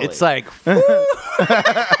 Totally. It's like,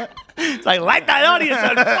 it's like light that audience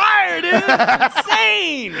on fire, dude!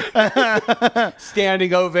 Insane!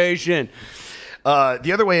 Standing ovation.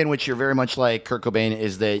 The other way in which you're very much like Kurt Cobain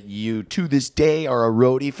is that you, to this day, are a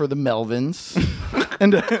roadie for the Melvins.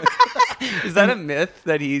 And is that a myth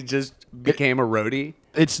that he just became a roadie?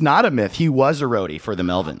 It's not a myth. He was a roadie for the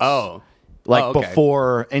Melvins. Oh. Like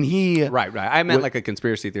before, and he... Right. I meant like a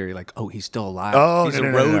conspiracy theory, like, oh, he's still alive. Oh, he's no,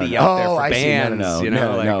 a no, roadie no. out there Oh, for I see. bands. No, you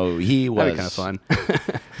know, no, he was. That'd be kind of fun.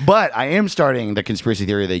 But I am starting the conspiracy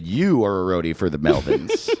theory that you are a roadie for the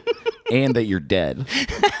Melvins and that you're dead.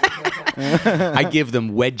 I give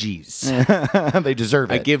them wedgies. They deserve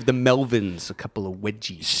it. I give the Melvins a couple of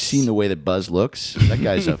wedgies. Seen the way that Buzz looks? That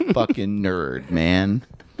guy's a fucking nerd, man.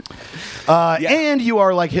 And you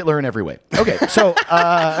are like Hitler in every way. Okay, so...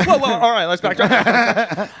 well, all right, let's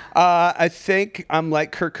backtrack. I think I'm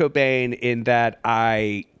like Kurt Cobain in that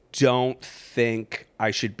I don't think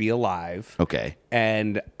I should be alive. Okay.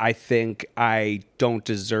 And I think I don't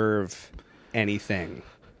deserve anything.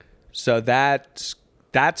 So that's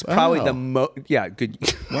probably the most... Yeah, good.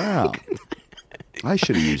 Wow. I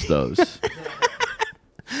should have used those.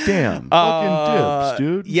 Damn. Fucking dips,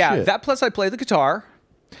 dude. Yeah, Shit. that plus I play the guitar.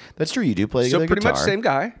 That's true. You do play the So guitar. pretty much the same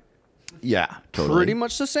guy. Yeah, totally. Pretty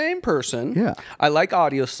much the same person. Yeah. I like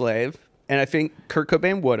Audio Slave, and I think Kurt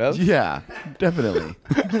Cobain would have. Yeah, definitely.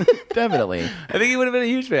 Definitely. I think he would have been a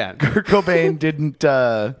huge fan. Kurt Cobain didn't...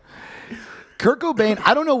 Kurt Cobain,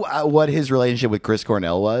 I don't know what his relationship with Chris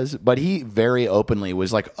Cornell was, but he very openly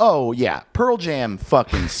was like, oh, yeah, Pearl Jam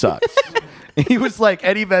fucking sucks. He was like,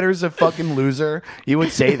 Eddie Vedder's a fucking loser. He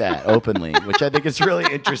would say that openly, which I think is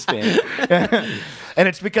really interesting. And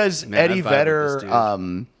it's because Eddie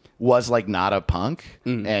Vedder was like not a punk,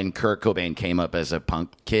 and Kurt Cobain came up as a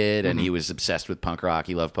punk kid, and he was obsessed with punk rock.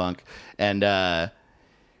 He loved punk. And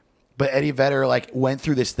but Eddie Vedder like went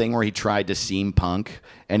through this thing where he tried to seem punk,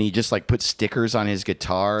 and he just like put stickers on his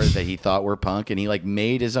guitar that he thought were punk, and he like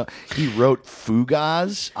made his own. He wrote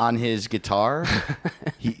Fugaz on his guitar.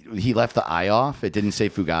 He left the I off. It didn't say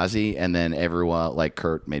Fugazi, and then everyone like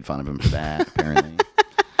Kurt made fun of him for that. Apparently.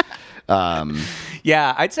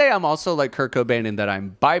 Yeah, I'd say I'm also like Kurt Cobain in that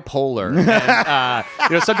I'm bipolar.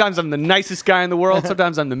 And, sometimes I'm the nicest guy in the world.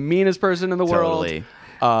 Sometimes I'm the meanest person in the world. Totally.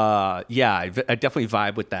 Yeah, I definitely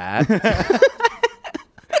vibe with that.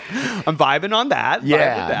 I'm vibing on that. Yeah.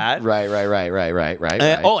 Vibe with that.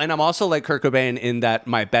 Right. Oh, and I'm also like Kurt Cobain in that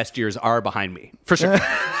my best years are behind me. For sure.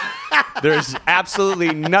 There's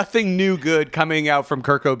absolutely nothing new good coming out from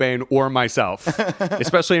Kurt Cobain or myself,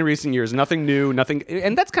 especially in recent years. Nothing new, nothing.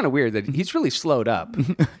 And that's kind of weird that he's really slowed up.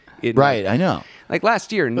 Right, I know. Like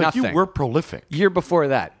last year, nothing. You were prolific. Year before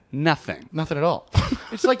that, nothing. Nothing at all.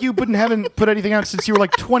 It's like you haven't put anything out since you were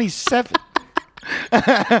like 27.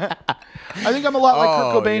 I think I'm a lot like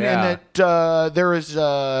Kurt Cobain in that there is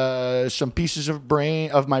some pieces of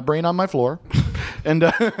my brain on my floor, and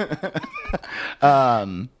I'm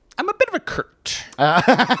a bit of a Kurt.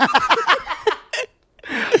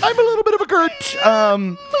 I'm a little bit of a Kurt.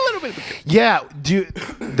 Yeah,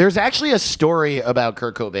 there's actually a story about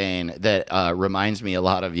Kurt Cobain that reminds me a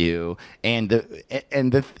lot of you. And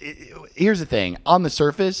here's the thing: on the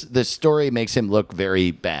surface, the story makes him look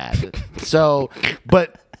very bad. So,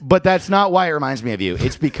 but that's not why it reminds me of you.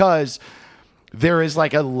 It's because there is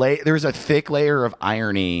like there's a thick layer of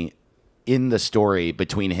irony in the story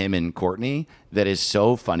between him and Courtney that is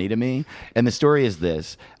so funny to me. And the story is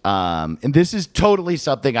this, and this is totally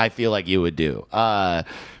something I feel like you would do.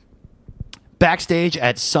 Backstage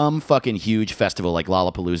at some fucking huge festival like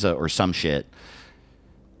Lollapalooza or some shit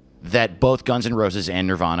that both Guns N' Roses and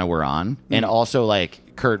Nirvana were on, and also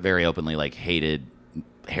like Kurt very openly like hated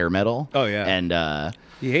hair metal. Oh yeah, and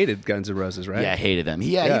he hated Guns N' Roses, right? Yeah, hated them.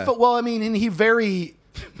 He felt, well, I mean, and he very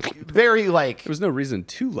like. There was no reason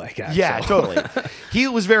to like Axl. Yeah, totally. He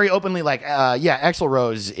was very openly like, Axl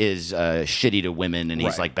Rose is shitty to women, and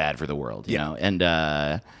he's like bad for the world, you know.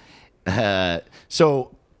 And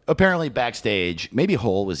so apparently backstage, maybe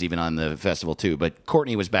Hole was even on the festival too, but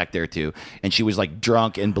Courtney was back there too, and she was like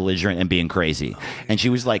drunk and belligerent and being crazy, and she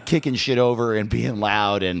was like kicking shit over and being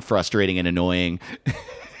loud and frustrating and annoying.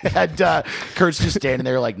 And Kurt's just standing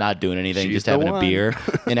there like not doing anything, just having a beer.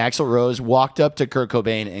 And Axl Rose walked up to Kurt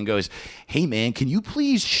Cobain and goes, "Hey man, can you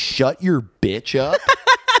please shut your bitch up?"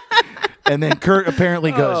 And then Kurt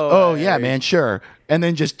apparently goes, "Oh yeah, man, sure." And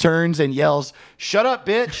then just turns and yells, "Shut up,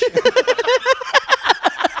 bitch."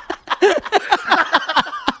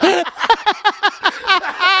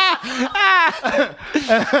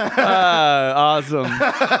 Awesome.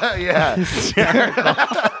 Yeah.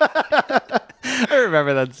 I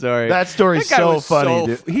remember that story. That story's so funny,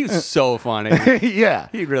 dude. He was so funny. Yeah.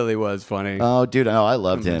 He really was funny. Oh, dude, no, I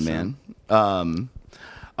loved him, man.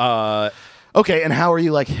 Okay, and how are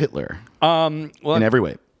you like Hitler? Well, in every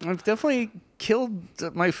way. I've definitely killed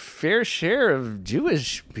my fair share of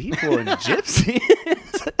Jewish people and gypsies.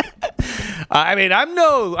 I mean, I'm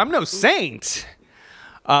no saint.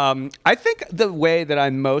 I think the way that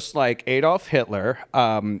I'm most like Adolf Hitler,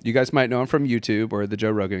 you guys might know him from YouTube or the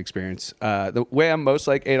Joe Rogan Experience. The way I'm most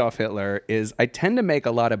like Adolf Hitler is I tend to make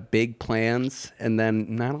a lot of big plans and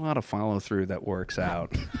then not a lot of follow through that works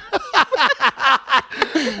out.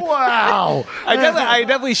 Wow. I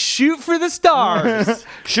definitely shoot for the stars.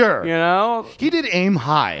 Sure. You know? He did aim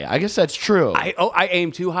high. I guess that's true. I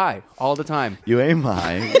aim too high all the time. You aim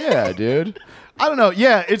high. Yeah, dude. I don't know.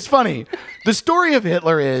 Yeah, it's funny. The story of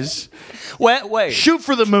Hitler is wait. Shoot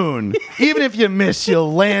for the moon. Even if you miss,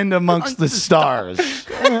 you'll land amongst the stars.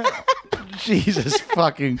 Jesus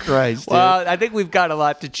fucking Christ, dude. Well, I think we've got a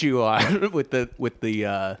lot to chew on with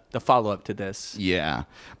the follow up to this. Yeah.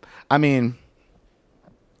 I mean,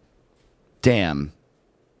 damn.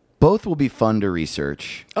 Both will be fun to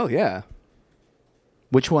research. Oh yeah.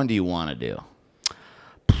 Which one do you want to do?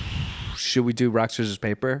 Should we do rock, scissors,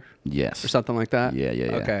 paper? Yes. Or something like that? Yeah.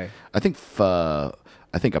 Okay. I think a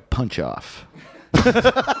punch off.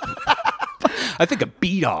 I think a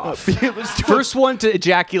beat off. First one to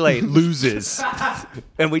ejaculate loses.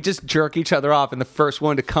 And we just jerk each other off, and the first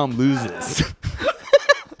one to come loses.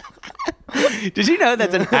 Did you know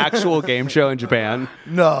that's an actual game show in Japan?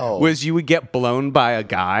 No. Was you would get blown by a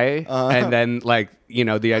guy, and then like, you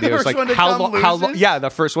know, the idea was like how long? Yeah,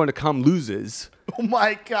 the first one to come loses. Oh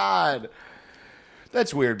my God.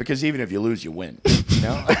 That's weird because even if you lose, you win. You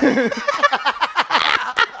know?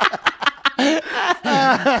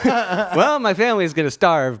 Well, my family is going to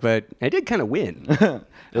starve, but I did kind of win. At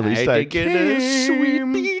least I did get a sweet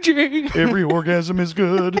BJ. Every orgasm is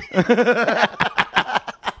good.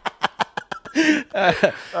 No,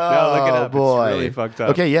 look it up. Boy. It's really fucked up.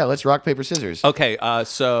 Okay, yeah, let's rock, paper, scissors. Okay,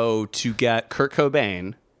 so to get Kurt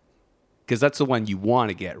Cobain, because that's the one you want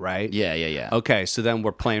to get, right? Yeah. Okay, so then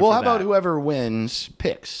we're playing Well, for how that. about whoever wins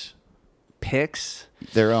picks Picks?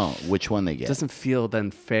 their own, which one they get? Doesn't feel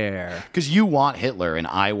then fair. Because you want Hitler and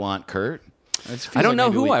I want Kurt. I don't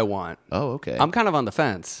know who I want. Oh, okay. I'm kind of on the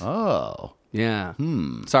fence. Oh. Yeah.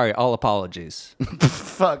 Sorry, all apologies.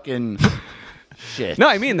 Fucking shit. No,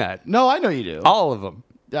 I mean that. No, I know you do. All of them.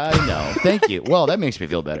 I know. Thank you. Well, that makes me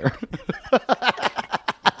feel better.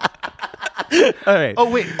 All right. Oh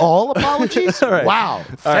wait, all apologies? All right. Wow.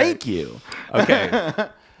 Thank you. Okay.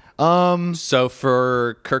 So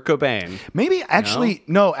for Kurt Cobain. Maybe actually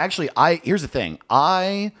here's the thing.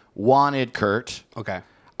 I wanted Kurt Okay.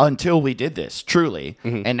 until we did this, truly.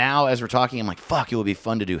 And now as we're talking, I'm like, fuck, it would be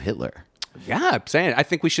fun to do Hitler. Yeah, I'm saying. I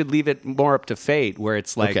think we should leave it more up to fate, where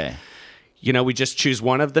it's like, Okay. we just choose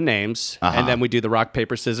one of the names, and then we do the rock,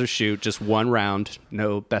 paper, scissors, shoot, just one round,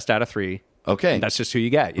 no best out of 3. Okay. And that's just who you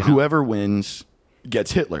get. Whoever wins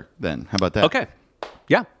gets Hitler then. How about that? Okay.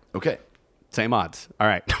 Yeah. Okay. Same odds. All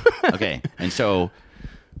right. Okay. And so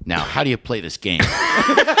now how do you play this game?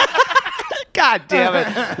 God damn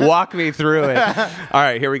it. Walk me through it. All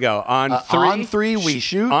right, here we go. On 3. On 3, we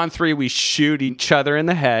shoot. On 3, we shoot each other in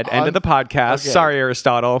the head. End of the podcast. Okay. Sorry,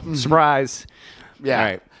 Aristotle. Surprise. Yeah. All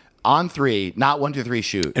right. On 3, not 1, 2, 3,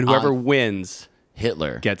 shoot. And whoever On wins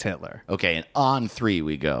Hitler gets Hitler. Okay, and on 3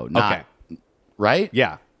 we go. Not, Okay. Right?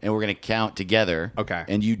 Yeah. And we're gonna count together. Okay.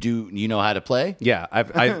 And you know how to play? Yeah,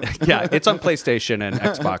 yeah, it's on PlayStation and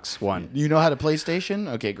Xbox One. You know how to play PlayStation?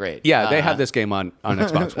 Okay, great. Yeah, they have this game on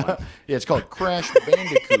Xbox One. Yeah, it's called Crash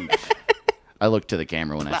Bandicoot. I looked to the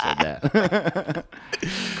camera when I said that.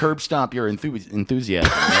 Curb stomp your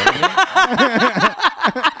enthusiasm.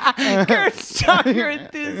 Curb stomp your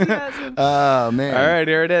enthusiasm. Oh man! All right,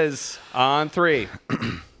 here it is. On 3.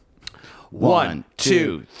 1,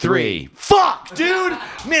 2, 3. Fuck, dude!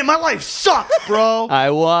 Man, my life sucks, bro. I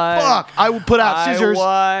won. Fuck! I would put out scissors,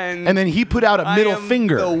 I won. and then he put out a middle I am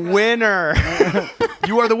finger. The winner.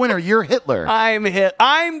 You are the winner. You're Hitler. I'm the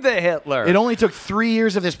Hitler. It only took 3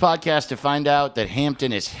 years of this podcast to find out that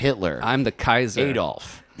Hampton is Hitler. I'm the Kaiser.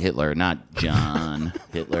 Adolf Hitler, not John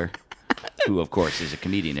Hitler, who, of course, is a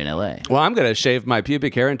comedian in L.A. Well, I'm going to shave my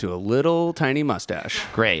pubic hair into a little tiny mustache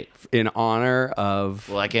Great. in honor of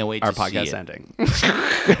Well, I can't wait our to see podcast it. ending.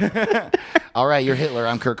 All right, you're Hitler.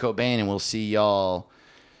 I'm Kurt Cobain, and we'll see y'all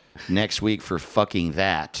next week for fucking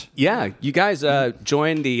that. Yeah, you guys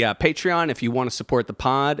join the Patreon if you want to support the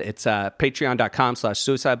pod. It's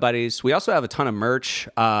patreon.com/Suicide Buddies. We also have a ton of merch,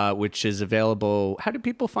 which is available. How do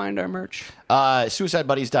people find our merch?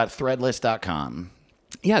 Suicidebuddies.threadless.com.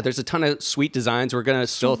 Yeah, there's a ton of sweet designs. We're going to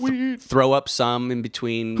still throw up some in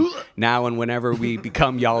between now and whenever we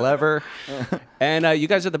become y'all ever. And you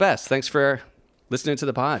guys are the best. Thanks for listening to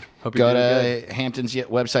the pod. Hope you're Go doing good. to Hampton's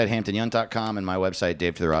website, hamptonyunt.com, and my website,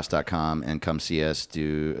 davetotheross.com, and come see us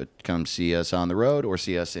on the road or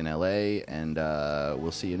see us in LA, and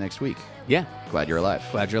we'll see you next week. Yeah. Glad you're alive.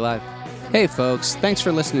 Glad you're alive. Hey, folks. Thanks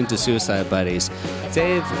for listening to Suicide Buddies.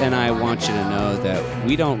 Dave and I want you to know that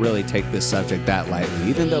we don't really take this subject that lightly,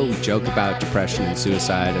 even though we joke about depression and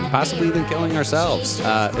suicide and possibly even killing ourselves.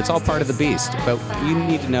 It's all part of the beast, but you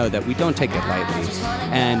need to know that we don't take it lightly.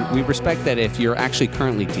 And we respect that if you're actually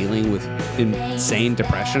currently dealing with insane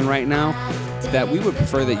depression right now, that we would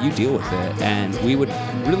prefer that you deal with it, and we would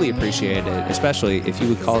really appreciate it, especially if you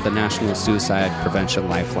would call the National Suicide Prevention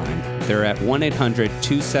Lifeline. They're at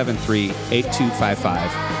 1-800-273-8255.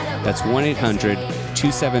 That's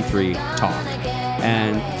 1-800-273-TALK.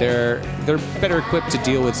 And they're better equipped to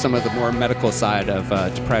deal with some of the more medical side of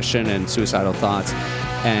depression and suicidal thoughts.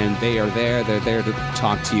 And they are there. They're there to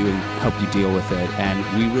talk to you and help you deal with it. And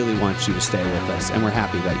we really want you to stay with us, and we're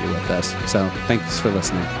happy that you're with us. So thanks for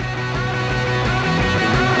listening.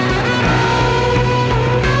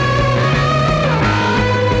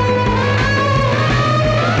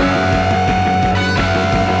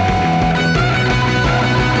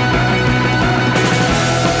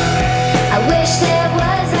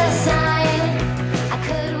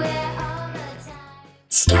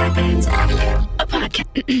 Starburns Audio,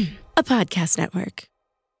 a podcast network.